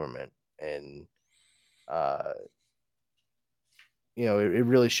from the government, and it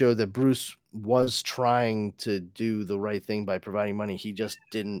really showed that Bruce was trying to do the right thing by providing money. He just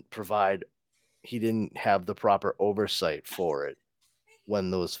didn't have the proper oversight for it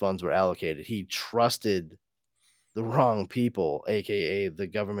when those funds were allocated. He trusted the wrong people, aka the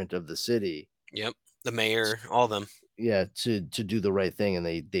government of the city. Yep, the mayor, all of them. Yeah, to do the right thing, and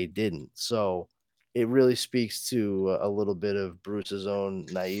they didn't. So it really speaks to a little bit of Bruce's own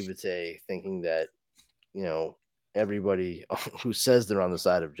naivete, thinking that everybody who says they're on the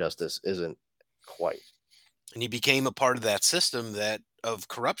side of justice isn't quite. And he became a part of that system of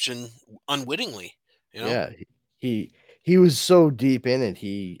corruption unwittingly. Yeah, he was so deep in it,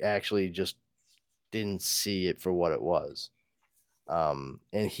 he actually just didn't see it for what it was. And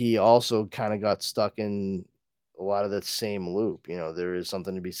he also kind of got stuck in a lot of that same loop. There is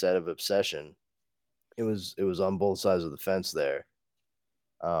something to be said of obsession. It was on both sides of the fence there.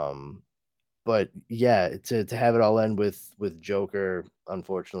 But yeah, to have it all end with Joker,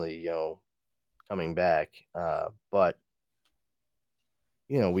 unfortunately, coming back. But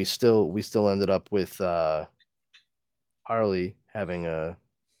we still ended up with Harley having a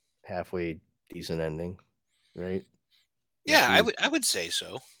halfway decent ending, right? Yeah, I would say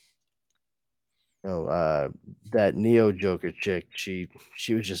so. That Neo Joker chick, she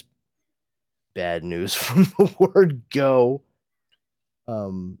was just bad news from the word go.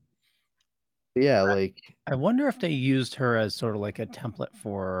 Yeah, like I wonder if they used her as sort of like a template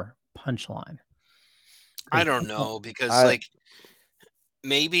for Punchline. I don't know, because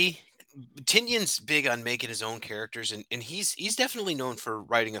maybe Tynion's big on making his own characters, and he's definitely known for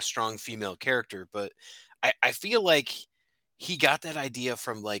writing a strong female character, but I feel like he got that idea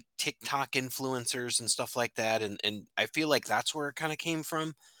from like TikTok influencers and stuff like that, and I feel like that's where it kind of came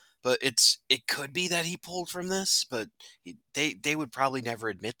from. But it could be that he pulled from this, but they would probably never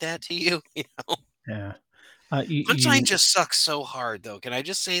admit that to you. Yeah. Punchline just sucks so hard, though. Can I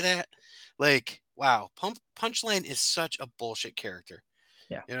just say that? Like, wow, Punchline is such a bullshit character.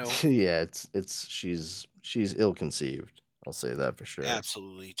 Yeah. Yeah, she's ill-conceived. I'll say that for sure.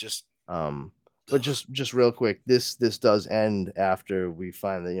 Absolutely. But just real quick, this does end after we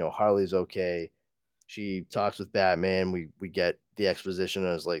find that Harley's okay. She talks with Batman. We get the exposition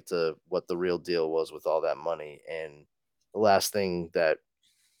as like to what the real deal was with all that money, and the last thing that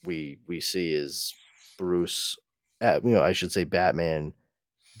we see is Bruce, I should say Batman,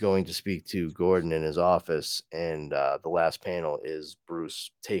 going to speak to Gordon in his office, and the last panel is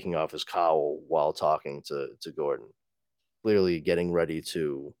Bruce taking off his cowl while talking to Gordon, clearly getting ready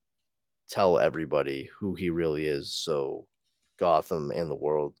to tell everybody who he really is, so Gotham and the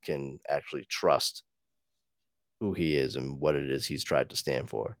world can actually trust who he is and what it is he's tried to stand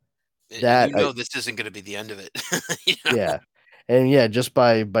for. This isn't going to be the end of it. Yeah, and yeah, just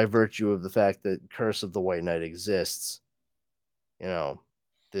by virtue of the fact that Curse of the White Knight exists,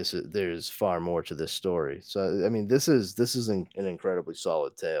 there's far more to this story. So I mean, this is an incredibly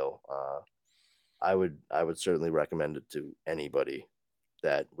solid tale. I would certainly recommend it to anybody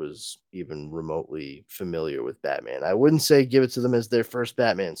that was even remotely familiar with Batman. I wouldn't say give it to them as their first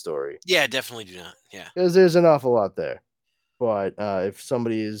Batman story Yeah, definitely do not. Yeah. because there's an awful lot there. But if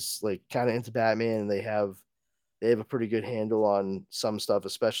somebody is like kind of into Batman and they have a pretty good handle on some stuff,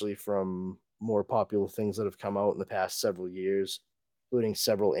 especially from more popular things that have come out in the past several years, including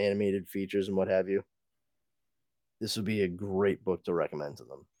several animated features and what have you, this would be a great book to recommend to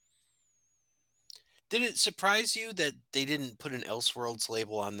them. Did it surprise you that they didn't put an Elseworlds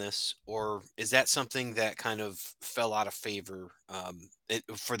label on this, or is that something that kind of fell out of favor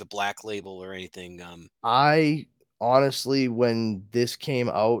for the black label or anything? I honestly, when this came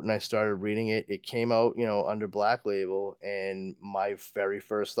out and I started reading it, it came out, under Black Label, and my very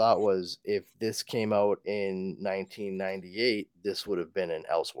first thought was, if this came out in 1998, this would have been an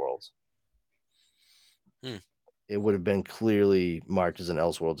Elseworlds. Hmm. It would have been clearly marked as an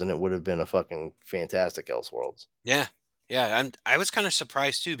Elseworlds, and it would have been a fucking fantastic Elseworlds. Yeah, yeah. I was kind of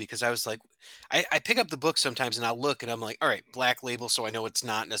surprised too because I was like, I pick up the book sometimes and I'll look and I'm like, all right, black label, so I know it's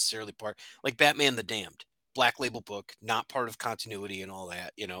not necessarily part like Batman the Damned, black label book, not part of continuity and all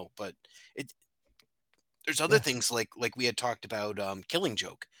that, But it there's other Yeah, things like we had talked about, Killing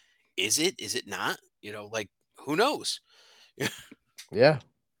Joke. Is it? Is it not? Like who knows? yeah,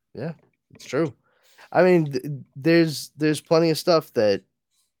 yeah. It's true. I mean, there's plenty of stuff that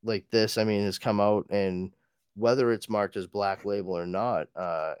like this. I mean, has come out, and whether it's marked as Black Label or not,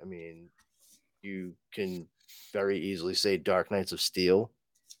 I mean, you can very easily say Dark Knights of Steel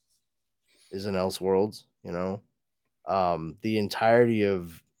is an Elseworlds. The entirety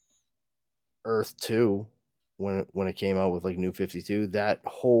of Earth 2, when it came out with like New 52, that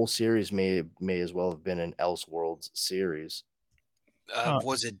whole series may as well have been an Elseworlds series. Oh,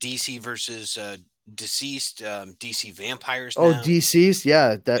 Was it DC versus deceased DC vampires Oh, now? DC's,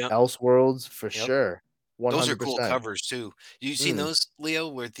 yeah, that Yep. Elseworlds for Yep. sure. Those are cool 100%. covers too. You seen Mm. those, Leo,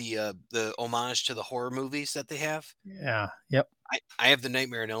 where the homage to the horror movies that they have? yeah. Yep. I have the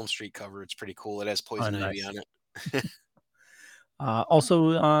Nightmare on Elm Street cover. It's pretty cool. It has Oh, Poison Ivy nice. on it.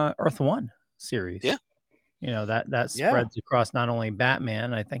 Also, Earth One series. Yeah. That Yeah. spreads across not only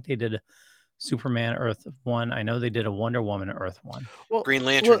Batman. I think they did Superman Earth One. I know they did a Wonder Woman Earth One. Well, Green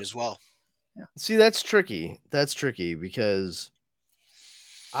Lantern well, as well. see, that's tricky. That's tricky because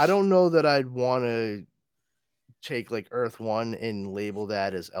I don't know that I'd want to take like Earth 1 and label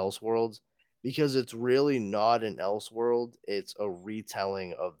that as Elseworlds, because it's really not an Elseworld, it's a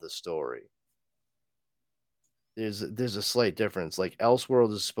retelling of the story. There's a slight difference. Like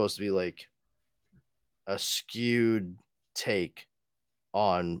Elseworld is supposed to be like a skewed take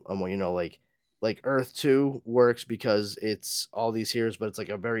on what like Earth 2 works because it's all these heroes, but it's like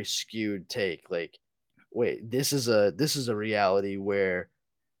a very skewed take. Like, wait, this is a reality where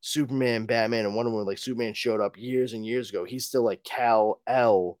Superman, Batman, and Wonder Woman, like Superman showed up years and years ago. He's still like Cal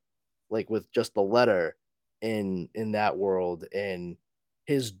L, like with just the letter in that world, and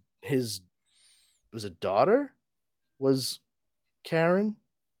his was a daughter was Karen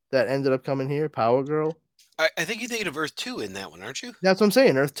that ended up coming here, Power Girl. I think you're thinking of Earth 2 in that one, aren't you? That's what I'm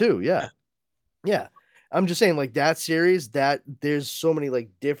saying. Earth 2, Yeah. yeah. Yeah. I'm just saying, like, that series, that there's so many like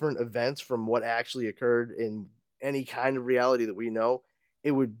different events from what actually occurred in any kind of reality that we know.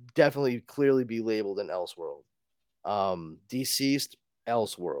 It would definitely clearly be labeled an Elseworld. Deceased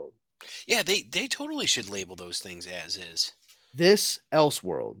Elseworld. Yeah, they totally should label those things as is. This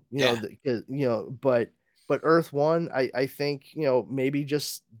Elseworld, Yeah. but Earth 1, I think, maybe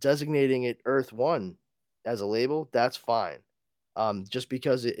just designating it Earth 1 as a label, that's fine. Just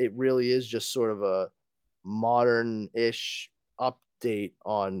because it really is just sort of a modern-ish update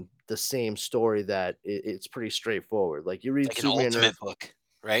on the same story that it's pretty straightforward. Like you read Like an Superman ultimate Earth, book,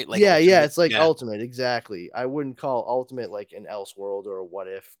 right? Like yeah, ultimate. it's like Yeah. Ultimate, exactly. I wouldn't call Ultimate like an Elseworld or a What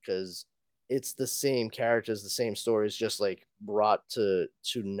If, because it's the same characters, the same stories, just like brought to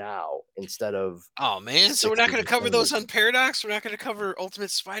now instead of Oh the man, so we're not 60s going to or cover those 70s. on Paradox. We're not going to cover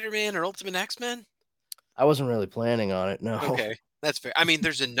Ultimate Spider-Man or Ultimate X-Men. I wasn't really planning on it, no. Okay, that's fair. I mean,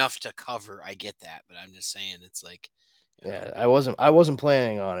 there's enough to cover. I get that, but I'm just saying it's like, Yeah, I wasn't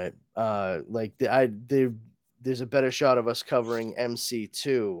planning on it. There's a better shot of us covering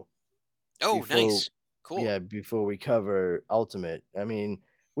MC2 oh, before nice, cool. yeah, before we cover Ultimate. I mean,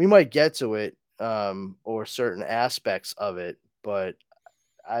 we might get to it, or certain aspects of it, but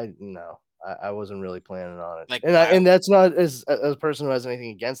I no, I wasn't really planning on it. Like, And wow, that's not as a person who has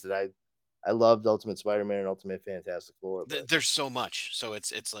anything against it. I loved Ultimate Spider-Man and Ultimate Fantastic Four, but there's so much. So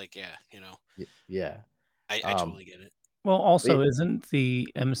it's like, yeah, yeah. I Um totally get it. Well, also, isn't the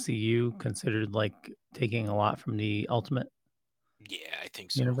MCU considered like taking a lot from the Ultimate Yeah, I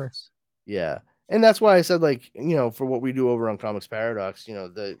think so. Universe? Yeah. And that's why I said, like, for what we do over on Comics Paradox,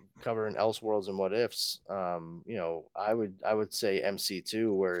 the covering Elseworlds and What Ifs, I would say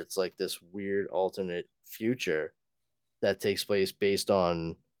MC2, where it's like this weird alternate future that takes place based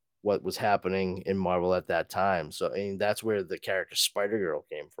on what was happening in Marvel at that time. So, I mean, that's where the character Spider Girl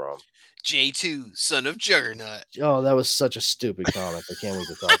came from. J2, son of Juggernaut. Oh, that was such a stupid comic. I can't wait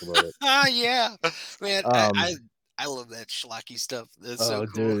to talk about it. Ah, yeah, man. Um, I love that schlocky stuff. That's so oh,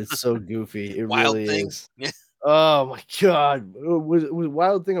 cool. dude, it's so goofy. It Wild really Thing. is. Oh my god, was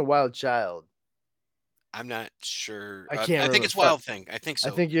Wild Thing or Wild Child? I'm not sure. I can't I remember. think it's Wild Thing. I think so.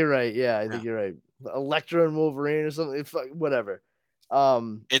 I think you're right. Yeah, I think Yeah. you're right. Electra and Wolverine or something. Whatever.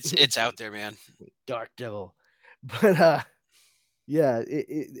 It's out there, man. Dark Devil, but yeah,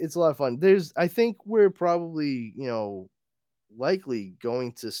 it's a lot of fun. I think we're probably likely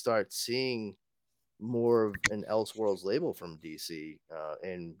going to start seeing more of an Elseworlds label from DC,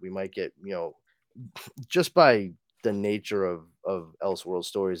 and we might get just by the nature of Elseworld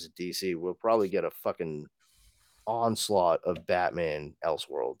stories at DC, we'll probably get a fucking onslaught of Batman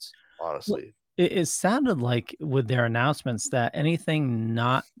Elseworlds. Honestly, It sounded like with their announcements that anything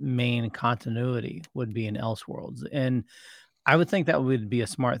not main continuity would be in Elseworlds, and I would think that would be a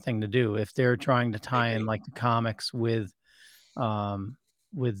smart thing to do if they're trying to tie in agree. like the comics um,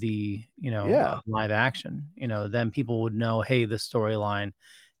 with the yeah, live action. Then people would know, hey, this storyline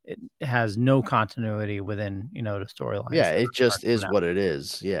it has no continuity within the storylines yeah, that it are just coming is out. what it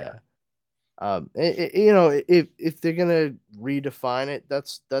is. Yeah. Yeah. If they're gonna redefine it,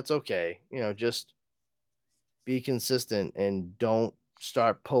 that's okay. Just be consistent and don't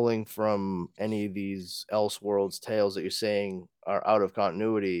start pulling from any of these Elseworlds tales that you're saying are out of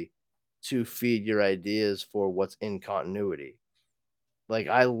continuity to feed your ideas for what's in continuity. Like,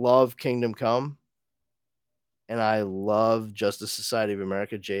 I love Kingdom Come and I love Justice Society of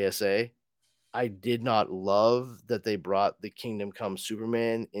America, JSA. I did not love that they brought the Kingdom Come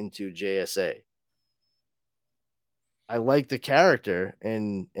Superman into JSA. I like the character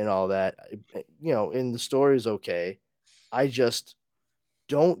and all that. And the story is okay. I just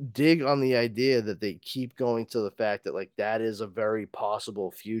don't dig on the idea that they keep going to the fact that, like, that is a very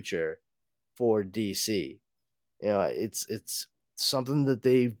possible future for DC. It's something that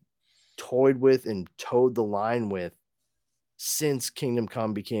they've toyed with and towed the line with since Kingdom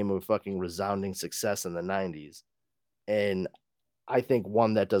Come became a fucking resounding success in the 90s. And I think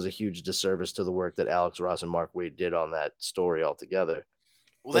one that does a huge disservice to the work that Alex Ross and Mark Waid did on that story altogether.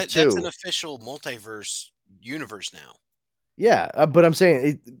 Well, But that's an two, official multiverse universe now. yeah, but I'm saying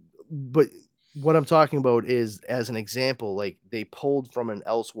it. But what I'm talking about is, as an example, like, they pulled from an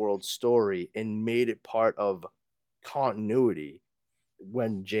Elseworld story and made it part of continuity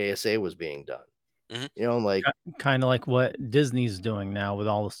when JSA was being done. Mhm. Like, Kind of like what Disney's doing now with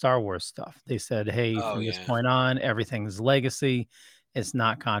all the Star Wars stuff. They said, hey, Oh from this yeah. point on, everything's legacy. It's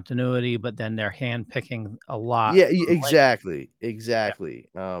not continuity, but then they're handpicking a lot yeah, from legacy. exactly.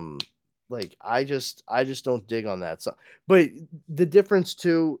 Like, I just don't dig on that. So, but the difference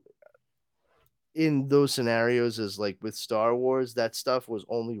too in those scenarios is, like, with Star Wars, that stuff was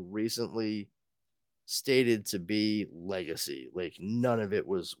only recently stated to be legacy. Like, none of it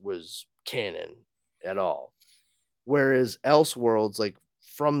was canon at all. Whereas Elseworlds, like,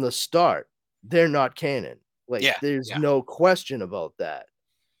 from the start, they're not canon. Like, Yeah. there's Yeah. no question about that.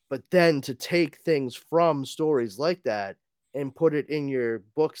 But then to take things from stories like that and put it in your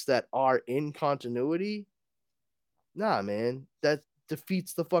books that are in continuity, nah, man, that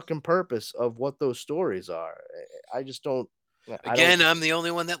defeats the fucking purpose of what those stories are. I just don't. I don't. Again, I'm the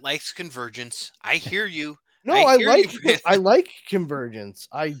only one that likes convergence. I hear you. I No, I hear you, like man. I like convergence.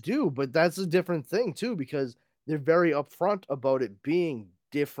 I do, but that's a different thing too, because they're very upfront about it being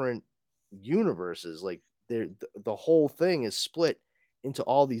different universes. Like, the whole thing is split into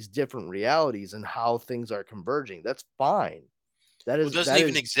all these different realities and how things are converging. That's fine. That Well, it is doesn't that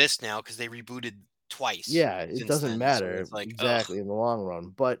even is exist now because they rebooted twice yeah, it since doesn't then. So matter it's like, ugh. exactly in the long run,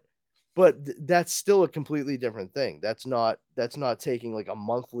 but that's still a completely different thing. That's not taking, like, a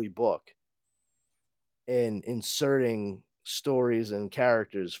monthly book and inserting stories and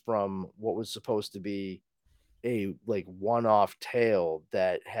characters from what was supposed to be a, like, one-off tale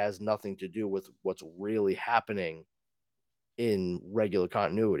that has nothing to do with what's really happening in regular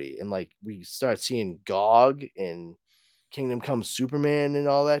continuity. And, like, we start seeing Gog and Kingdom Come Superman and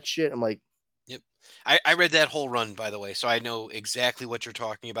all that shit. I'm like, Yep. I read that whole run, by the way, so I know exactly what you're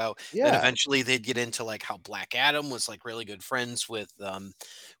talking about. Then Yeah, eventually they'd get into like how Black Adam was like really good friends with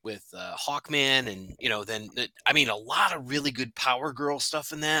Hawkman, and then I mean a lot of really good Power Girl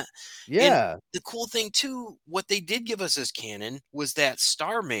stuff in that. And yeah, the cool thing too, what they did give us as canon was that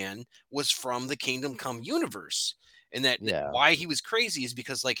Starman was from the Kingdom Come universe, and that yeah, why he was crazy is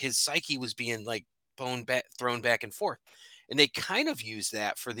because like his psyche was being like thrown back and forth. And they kind of used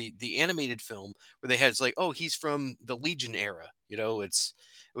that for the animated film where they had it's like, oh, he's from the Legion era. It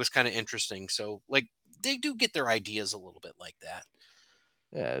was kind of interesting. So like they do get their ideas a little bit like that.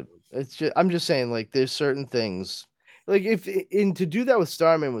 yeah. It's just I'm just saying, like, there's certain things, like if and to do that with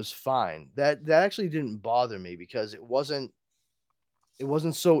Starman was fine. That actually didn't bother me because it wasn't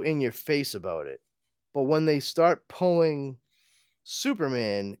so in your face about it. But when they start pulling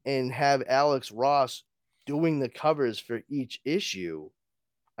Superman and have Alex Ross doing the covers for each issue,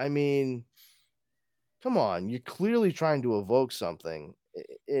 I mean, come on, you're clearly trying to evoke something,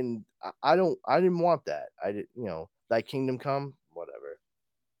 and I didn't want that. I did, that Kingdom Come, whatever.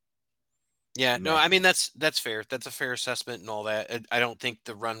 Yeah, no, Meh. I mean that's fair. That's a fair assessment and all that. I don't think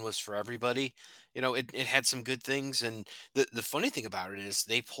the run was for everybody. It had some good things, and the funny thing about it is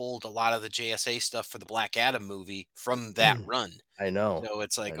they pulled a lot of the JSA stuff for the Black Adam movie from that run. I know, So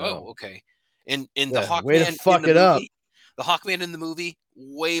it's I like, know. oh, okay. And in the Yeah, way to Hawkman in fuck the it up. movie, the Hawkman in the movie,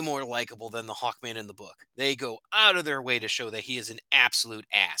 way more likable than the Hawkman in the book. They go out of their way to show that he is an absolute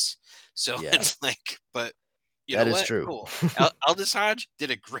ass. So Yeah, it's like, but you know that is what? true. Cool. Aldous Hodge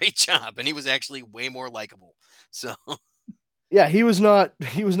did a great job, and he was actually way more likable. So Yeah, he was not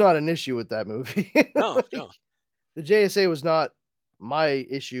an issue with that movie. no, Like, no. the JSA was not my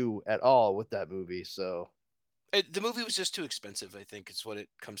issue at all with that movie. So The movie was just too expensive, I think, is what it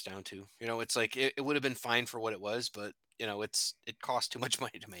comes down to. It's like it would have been fine for what it was, but it cost too much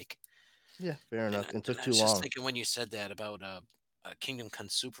money to make. yeah, fair And, enough. It and took I too was just long. thinking when you said that about Kingdom Come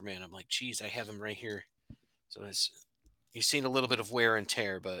Superman, I'm like, geez, I have him right here. So you've seen a little bit of wear and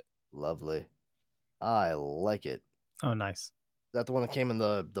tear, but Lovely. I like it. Oh, nice. Is that the one that came in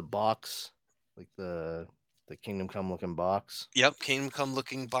the box, like the Kingdom Come looking box? yep, Kingdom Come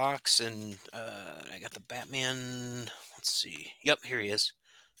looking box, and I got the Batman. Let's see. Yep, here he is.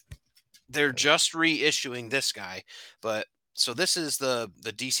 They're Nice. just reissuing this guy, but so this is the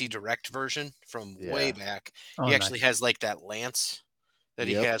DC Direct version from way Yeah. back. Oh, He nice. actually has like that lance that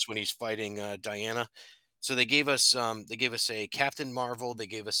he Yep. has when he's fighting Diana. So they gave us a Captain Marvel, they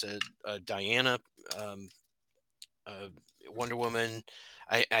gave us a Diana, um, uh, Wonder Woman.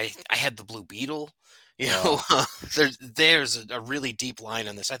 I had the Blue Beetle. You know, Oh, there's a really deep line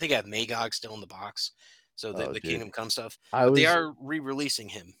on this. I think I have Magog still in the box. So the, oh, the dude. Kingdom Come stuff, I but they was are re-releasing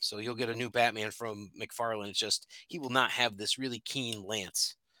him, so you'll get a new Batman from McFarlane. It's just he will not have this really keen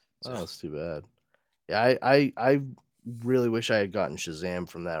lance. So Oh, that's too bad. Yeah, I really wish I had gotten Shazam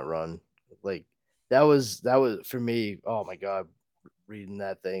from that run. Like that was for me. Oh my god, reading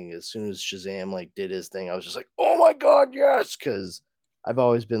that thing as soon as Shazam like did his thing, I was just like, oh my god, yes, because I've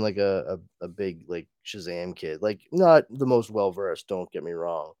always been like a big like Shazam kid. Like not the most well versed. Don't get me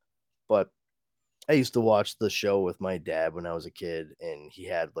wrong, but I used to watch the show with my dad when I was a kid, and he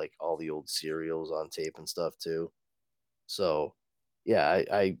had like all the old serials on tape and stuff too. So, yeah,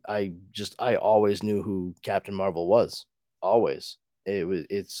 I always knew who Captain Marvel was. Always.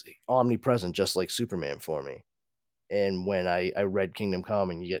 It's omnipresent just like Superman for me. And when I read Kingdom Come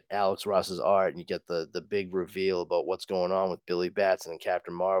and you get Alex Ross's art and you get the big reveal about what's going on with Billy Batson and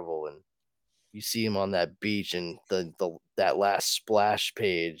Captain Marvel, and you see him on that beach and the that last splash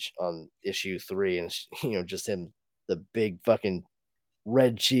page on issue 3, and it's, just him, the big fucking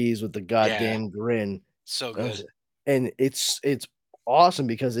red cheese with the yeah, goddamn grin. so I good. was and it's awesome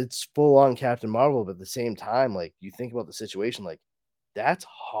because it's full on Captain Marvel, but at the same time, like, you think about the situation, like, that's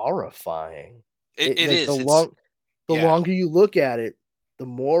horrifying. It, It it like, is. It's the yeah. longer you look at it, the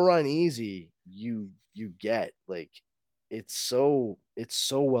more uneasy you get. Like, it's so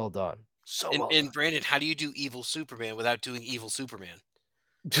well done. So And well and Brandon, how do you do evil Superman without doing evil Superman?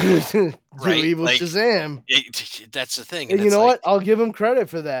 done. Do Right? evil Like Shazam. that's the thing, and And you it's know like, what? I'll give him credit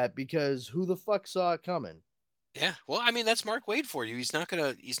for that because who the fuck saw it coming? yeah. Well, I mean, that's Mark Wade for you. He's not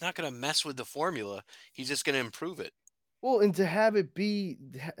gonna mess with the formula. He's just gonna improve it. Well, and to have it be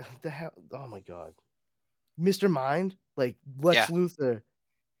oh my god, Mr. Mind, like Yeah. Lex Luthor,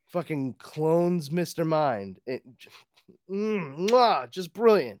 fucking clones Mr. Mind. Just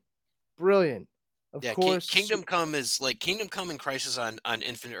brilliant, brilliant. Of Yeah, course, Kingdom Come and Crisis on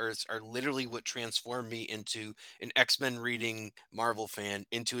Infinite Earths are literally what transformed me into an X-Men reading Marvel fan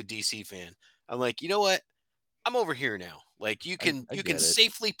into a DC fan. I'm like, you know what? I'm over here now. Like you can I you can get it.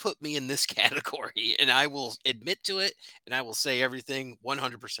 safely put me in this category, and I will admit to it, and I will say everything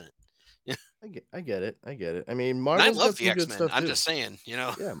 100%. Yeah, I get it. I get it. I mean, and I Marvel's got love the some good X-Men. stuff I'm too. just saying,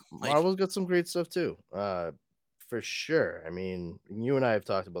 Yeah, like Marvel's got some great stuff too. For sure. I mean, you and I have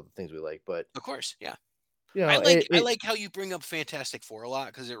talked about the things we like, but of course, yeah. you I know, like it, I it like how you bring up Fantastic Four a lot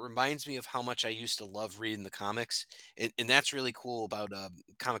because it reminds me of how much I used to love reading the comics, and that's really cool about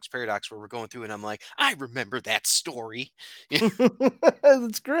Comics Paradox, where we're going through, and I'm like, I remember that story.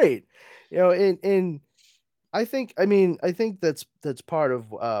 that's great. You know, and I think I think that's part of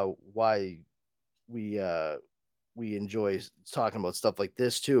why we uh we enjoy talking about stuff like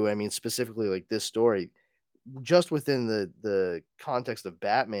this too. I mean, specifically like this story, just within the context of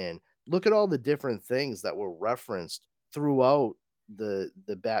Batman. Look at all the different things that were referenced throughout the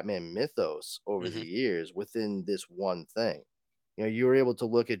Batman mythos over the Hmm. years within this one thing. You know, you were able to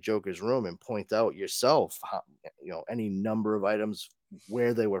look at Joker's room and point out yourself how, any number of items,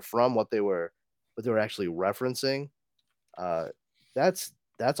 where they were from, what they were actually referencing. uh that's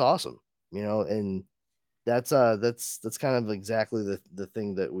awesome, and that's kind of exactly the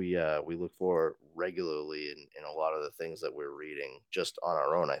thing that we look for regularly in a lot of the things that we're reading just on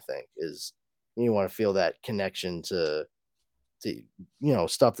our own. I think is you want to feel that connection to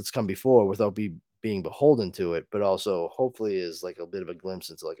stuff that's come before without being beholden to it, but also hopefully is like a bit of a glimpse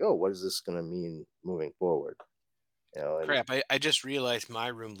into like, oh, what is this going to mean moving forward? And Crap! I just realized my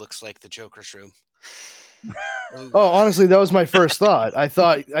room looks like the Joker's room. Ooh. oh, honestly, that was my first thought. I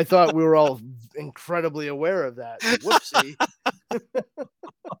thought we were all incredibly aware of that. Whoopsie.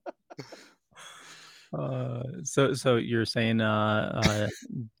 So you're saying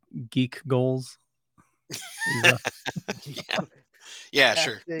geek goals? Yeah, yeah,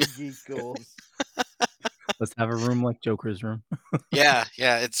 sure. Hashtag geek goals. Let's have a room like Joker's room. Yeah,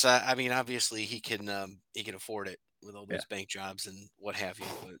 yeah. It's I mean, obviously he can afford it with all Yeah. those bank jobs and what have you,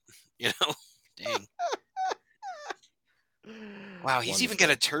 but you know, dang. Wow, he's even got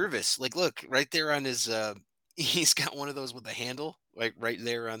a Wonderful. Turvis. Like look, right there on his he's got one of those with a handle, like right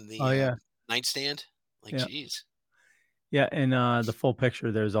there on Oh the yeah, nightstand. Like yeah, geez. yeah. In the full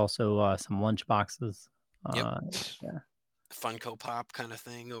picture, there's also some lunch boxes. Yep. Yeah. Funko Pop kind of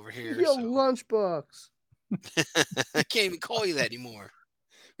thing over here. Your So lunchbox. I can't even call you that anymore.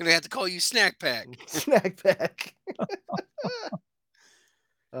 I'm gonna have to call you Snack Pack. Snack pack.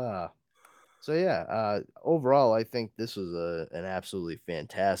 uh so yeah, overall I think this was an absolutely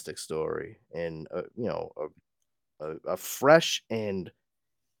fantastic story, and a fresh and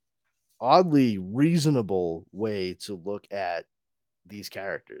oddly reasonable way to look at these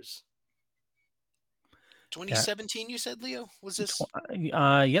characters. 2017, you said, Leo? Was this?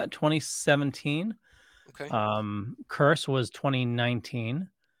 Yeah, 2017. Okay. Curse was 2019.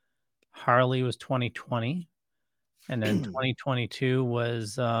 Harley was 2020. And then 2022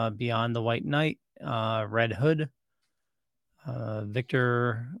 was Beyond the White Knight, Red Hood.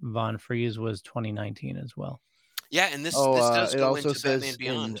 Victor Von Freeze was 2019 as well. Yeah, and this Oh, does it go also into Batman says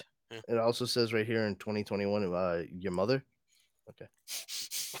Beyond. Yeah. it also says right here in 2021, your mother. Okay.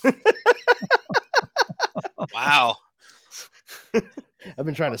 Wow. I've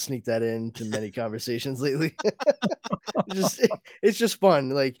been trying to sneak that into many conversations lately. It's just fun.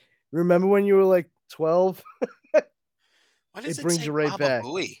 Like, remember when you were like 12? Why does It it brings say you right Baba back.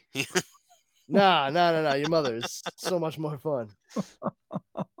 Booey? Nah, nah, nah, nah. Your mother is so much more fun.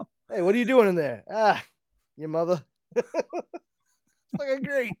 Hey, what are you doing in there? Ah, your mother. Fucking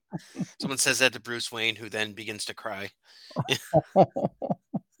great. Someone says that to Bruce Wayne, who then begins to cry.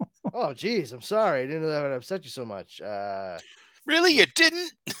 Oh, geez, I'm sorry. I didn't know that would upset you so much. Really, you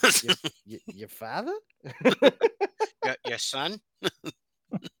didn't? Your father? Your son?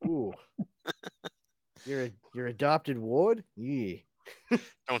 Ooh, your adopted ward? Yeah.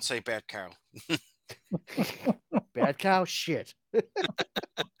 Don't say bad cow. Bad cow? Shit.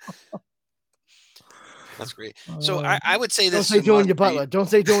 That's great. So I would say Don't this say is a doing your must-read. butler. Don't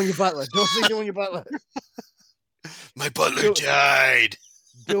say doing your butler. Don't say doing your butler. My butler died.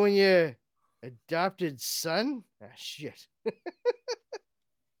 Doing your adopted son? Ah, shit.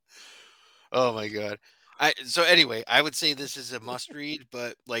 Oh my god. So anyway, I would say this is a must read,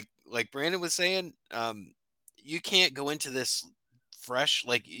 but like Brandon was saying, you can't go into this fresh.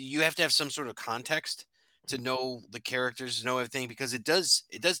 Like you have to have some sort of context to know the characters, to know everything, because it does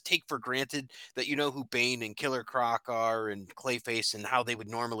take for granted that you know who Bane and Killer Croc are and Clayface and how they would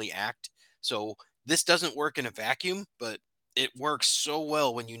normally act. So this doesn't work in a vacuum, but it works so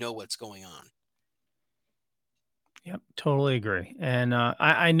well when you know what's going on. Yep, totally agree. And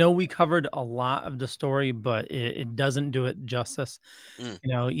I know we covered a lot of the story, but it doesn't do it justice.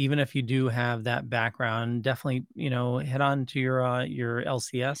 Mm. Even if you do have that background, definitely, head on to your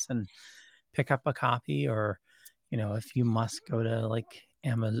LCS and pick up a copy, or, if you must go to like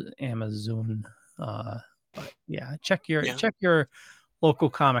Amazon. But yeah, check Yeah. your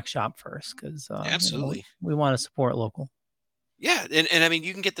local comic shop first, because Absolutely. we want to support local. Yeah, and I mean,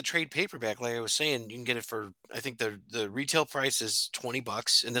 you can get the trade paperback, like I was saying. You can get it for, I think the retail price is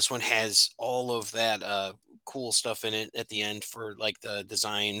 $20, and this one has all of that cool stuff in it at the end for like the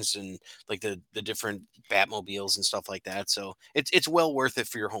designs and like the different Batmobiles and stuff like that. So it's well worth it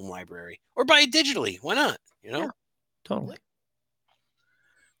for your home library, or buy it digitally. Why not? Yeah, totally.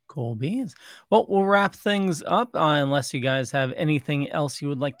 Cool beans. Well, we'll wrap things up unless you guys have anything else you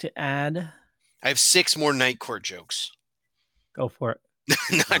would like to add. I have 6 more Night Court jokes. Go for it.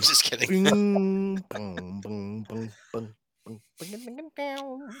 No, I'm just kidding. Bing, boom, boom, boom, boom, boom,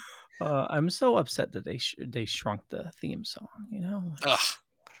 boom. I'm so upset that they shrunk the theme song. Ugh.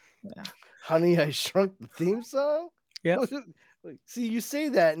 Yeah. Honey, I Shrunk the theme song. Yeah. See, you say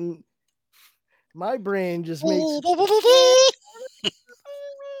that, and my brain just makes.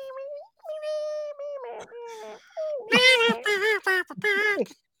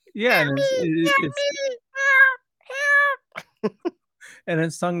 Yeah, and and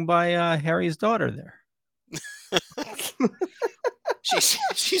it's sung by Harry's daughter there.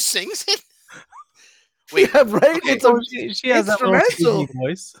 She sings it. Wait, yeah, right? Okay. It's she has that little instrumental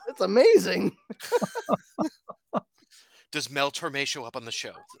voice. It's amazing. Does Mel Torme show up on the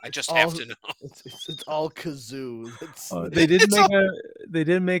show? I just have to know. It's all kazoo. They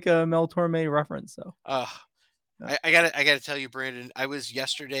did make a Mel Torme reference though. I gotta tell you, Brandon, I was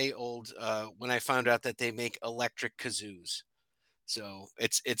yesterday old when I found out that they make electric kazoos. So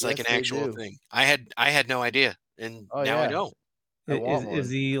it's like an actual thing. I had no idea, and now I know. Is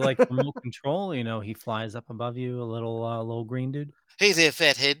he like remote control? He flies up above you, a little green dude. Hey there,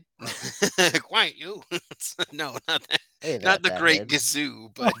 fathead. Quiet you. No, not that. Hey there, not the great fathead.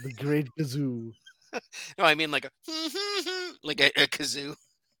 kazoo, but the great kazoo. No, I mean like a kazoo.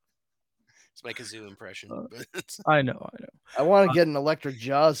 It's my kazoo impression. But I know. I want to get an electric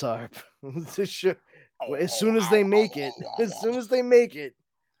Jaws harp. As soon as they make it,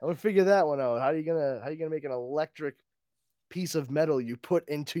 I'm gonna figure that one out. How are you gonna make an electric piece of metal you put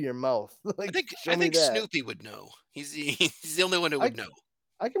into your mouth? I think Snoopy would know. He's the only one who would know.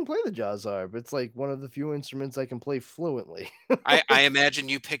 I can play the Jaws harp. It's like one of the few instruments I can play fluently. I imagine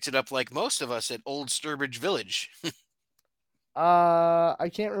you picked it up like most of us at Old Sturbridge Village. I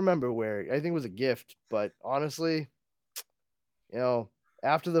can't remember where. I think it was a gift, but honestly,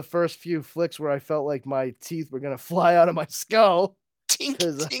 after the first few flicks where I felt like my teeth were gonna fly out of my skull. Tink,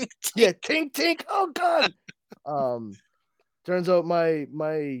 tink, tink. Yeah, tink, tink. Oh god. Turns out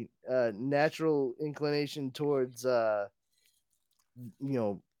my natural inclination towards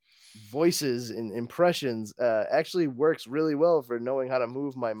voices and impressions actually works really well for knowing how to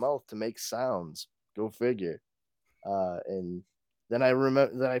move my mouth to make sounds. Go figure. And then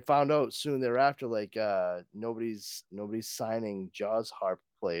I found out soon thereafter, like nobody's signing Jaws harp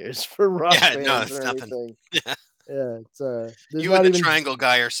players for rock bands or anything. Yeah, it's you and the triangle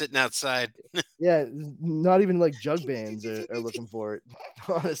guy are sitting outside. Yeah, not even like jug bands are looking for it.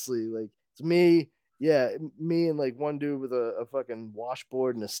 Honestly, like it's me. Yeah, me and like one dude with a fucking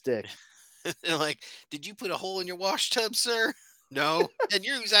washboard and a stick. They're like, did you put a hole in your wash tub, sir? No, then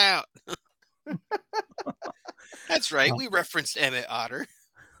you's out. That's right. We referenced Emmett Otter.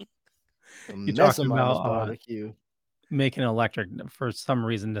 You talking about making electric. For some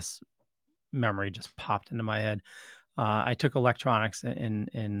reason, this memory just popped into my head. I took electronics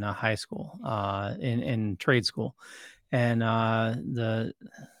in high school, in trade school, and the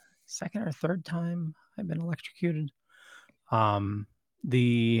second or third time I've been electrocuted. I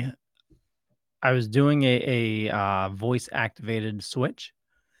was doing a voice activated switch,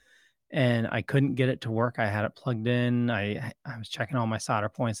 and I couldn't get it to work. I had it plugged in. I was checking all my solder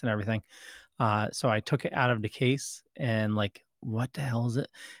points and everything. So I took it out of the case and like, what the hell is it?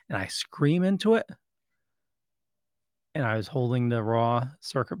 And I scream into it. And I was holding the raw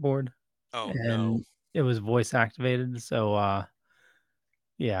circuit board. Oh, and no. It was voice activated. So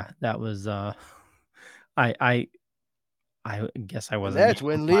yeah, that was I guess I wasn't. And that's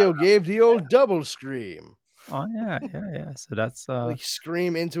when Leo gave the old double scream. Oh yeah. So that's like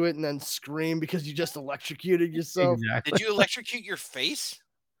scream into it and then scream because you just electrocuted yourself. Exactly. Did you electrocute your face?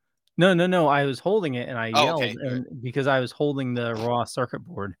 No. I was holding it and I yelled because I was holding the raw circuit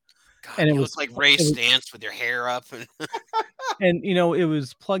board. God, and it was like Ray Stantz with your hair up. And And it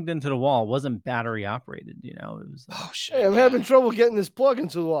was plugged into the wall. It wasn't battery operated. It was. Oh shit! Hey, I'm having trouble getting this plug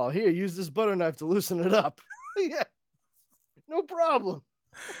into the wall. Here, use this butter knife to loosen it up. Yeah, no problem.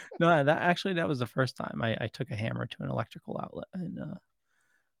 No, that was the first time I took a hammer to an electrical outlet, and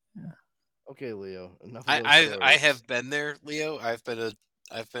Okay, Leo. Enough. I have been there, Leo. I've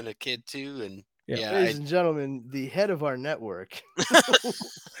been a kid too, and ladies and gentlemen, the head of our network.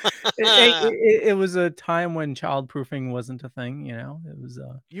 it was a time when childproofing wasn't a thing. It was.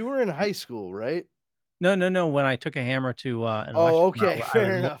 You were in high school, right? No. When I took a hammer to an oh, electrical okay, outlet,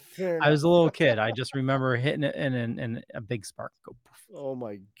 fair enough. I was a little kid. I just remember hitting it and a big spark go. Poof. Oh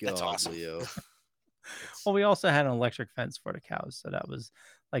my god, that's awesome. Leo. Well, we also had an electric fence for the cows, so that was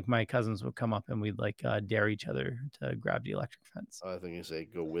like my cousins would come up and we'd like dare each other to grab the electric fence. I think you say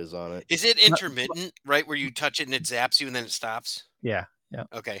go whiz on it. Is it intermittent, right? Where you touch it and it zaps you and then it stops? Yeah.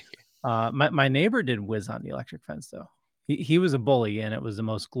 Okay. My neighbor did whiz on the electric fence though. He was a bully, and it was the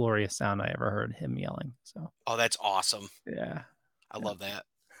most glorious sound I ever heard, him yelling. So. Oh, that's awesome. Yeah. I love that.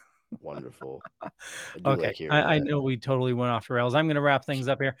 Wonderful. Okay. I know we totally went off the rails. I'm going to wrap things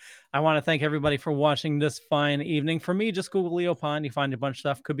up here. I want to thank everybody for watching this fine evening. For me, just Google Leo Pond. You find a bunch of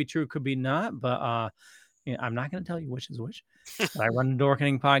stuff. Could be true, could be not. But I'm not going to tell you which is which. I run the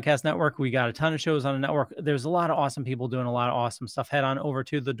Dorkening Podcast Network. We got a ton of shows on the network. There's a lot of awesome people doing a lot of awesome stuff. Head on over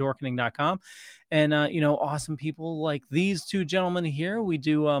to thedorkening.com. And, awesome people like these two gentlemen here. We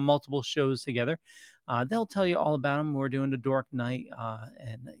do multiple shows together. They'll tell you all about them. We're doing the Dork Night,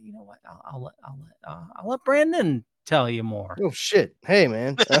 and you know what? I'll let Brandon tell you more. Oh shit! Hey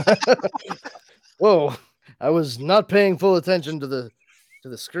man! Whoa! I was not paying full attention to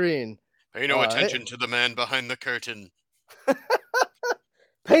the screen. Pay no attention to the man behind the curtain.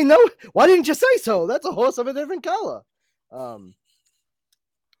 Pay no. Why didn't you say so? That's a horse of a different color.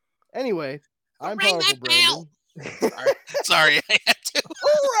 Anyway, I'm Powerful Brandon. Sorry, I had to. Who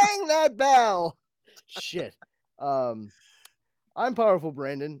rang that bell? Shit. I'm Powerful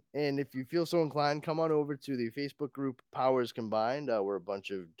Brandon, and if you feel so inclined, come on over to the Facebook group Powers Combined. We're a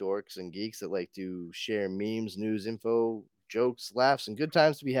bunch of dorks and geeks that like to share memes, news, info, jokes, laughs, and good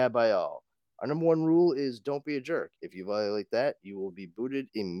times to be had by all. Our number one rule is don't be a jerk. If you violate that, you will be booted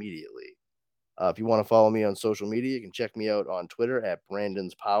immediately. If you want to follow me on social media, you can check me out on Twitter at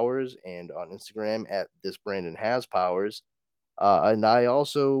Brandon's Powers and on Instagram at This Brandon Has Powers. And I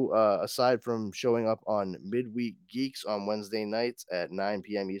also, aside from showing up on Midweek Geeks on Wednesday nights at 9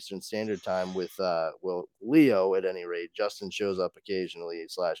 p.m. Eastern Standard Time with, Leo at any rate, Justin shows up occasionally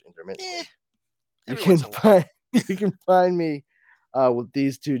 / intermittently. You can find me with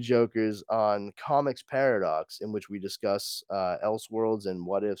these two jokers on Comics Paradox, in which we discuss Elseworlds and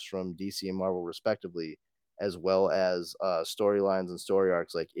What Ifs from DC and Marvel respectively, as well as storylines and story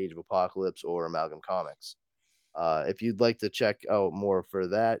arcs like Age of Apocalypse or Amalgam Comics. If you'd like to check out more for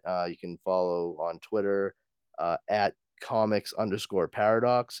that, you can follow on Twitter at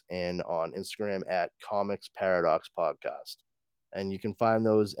comics_paradox and on Instagram at Comics Paradox Podcast. And you can find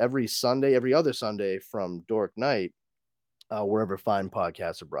those every other Sunday from Dork Night, wherever fine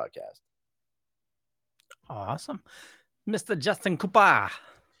podcasts are broadcast. Awesome. Mr. Justin Cooper.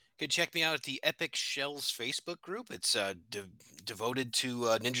 You can check me out at the Epic Shells Facebook group. It's devoted to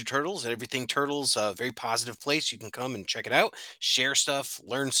Ninja Turtles and everything Turtles. Very positive place. You can come and check it out, share stuff,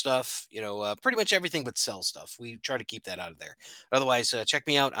 learn stuff, pretty much everything but sell stuff. We try to keep that out of there. Otherwise, check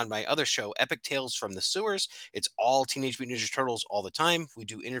me out on my other show, Epic Tales from the Sewers. It's all Teenage Mutant Ninja Turtles all the time. We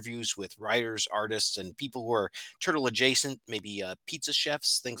do interviews with writers, artists, and people who are turtle adjacent, maybe pizza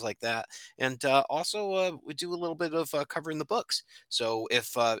chefs, things like that. And also, we do a little bit of covering the books. So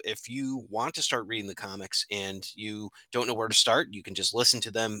if you want to start reading the comics and you don't know where to start, you can just listen to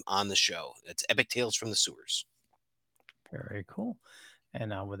them on the show. It's Epic Tales from the Sewers. Very cool.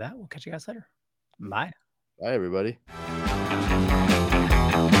 And with that, we'll catch you guys later. Bye. Bye, everybody.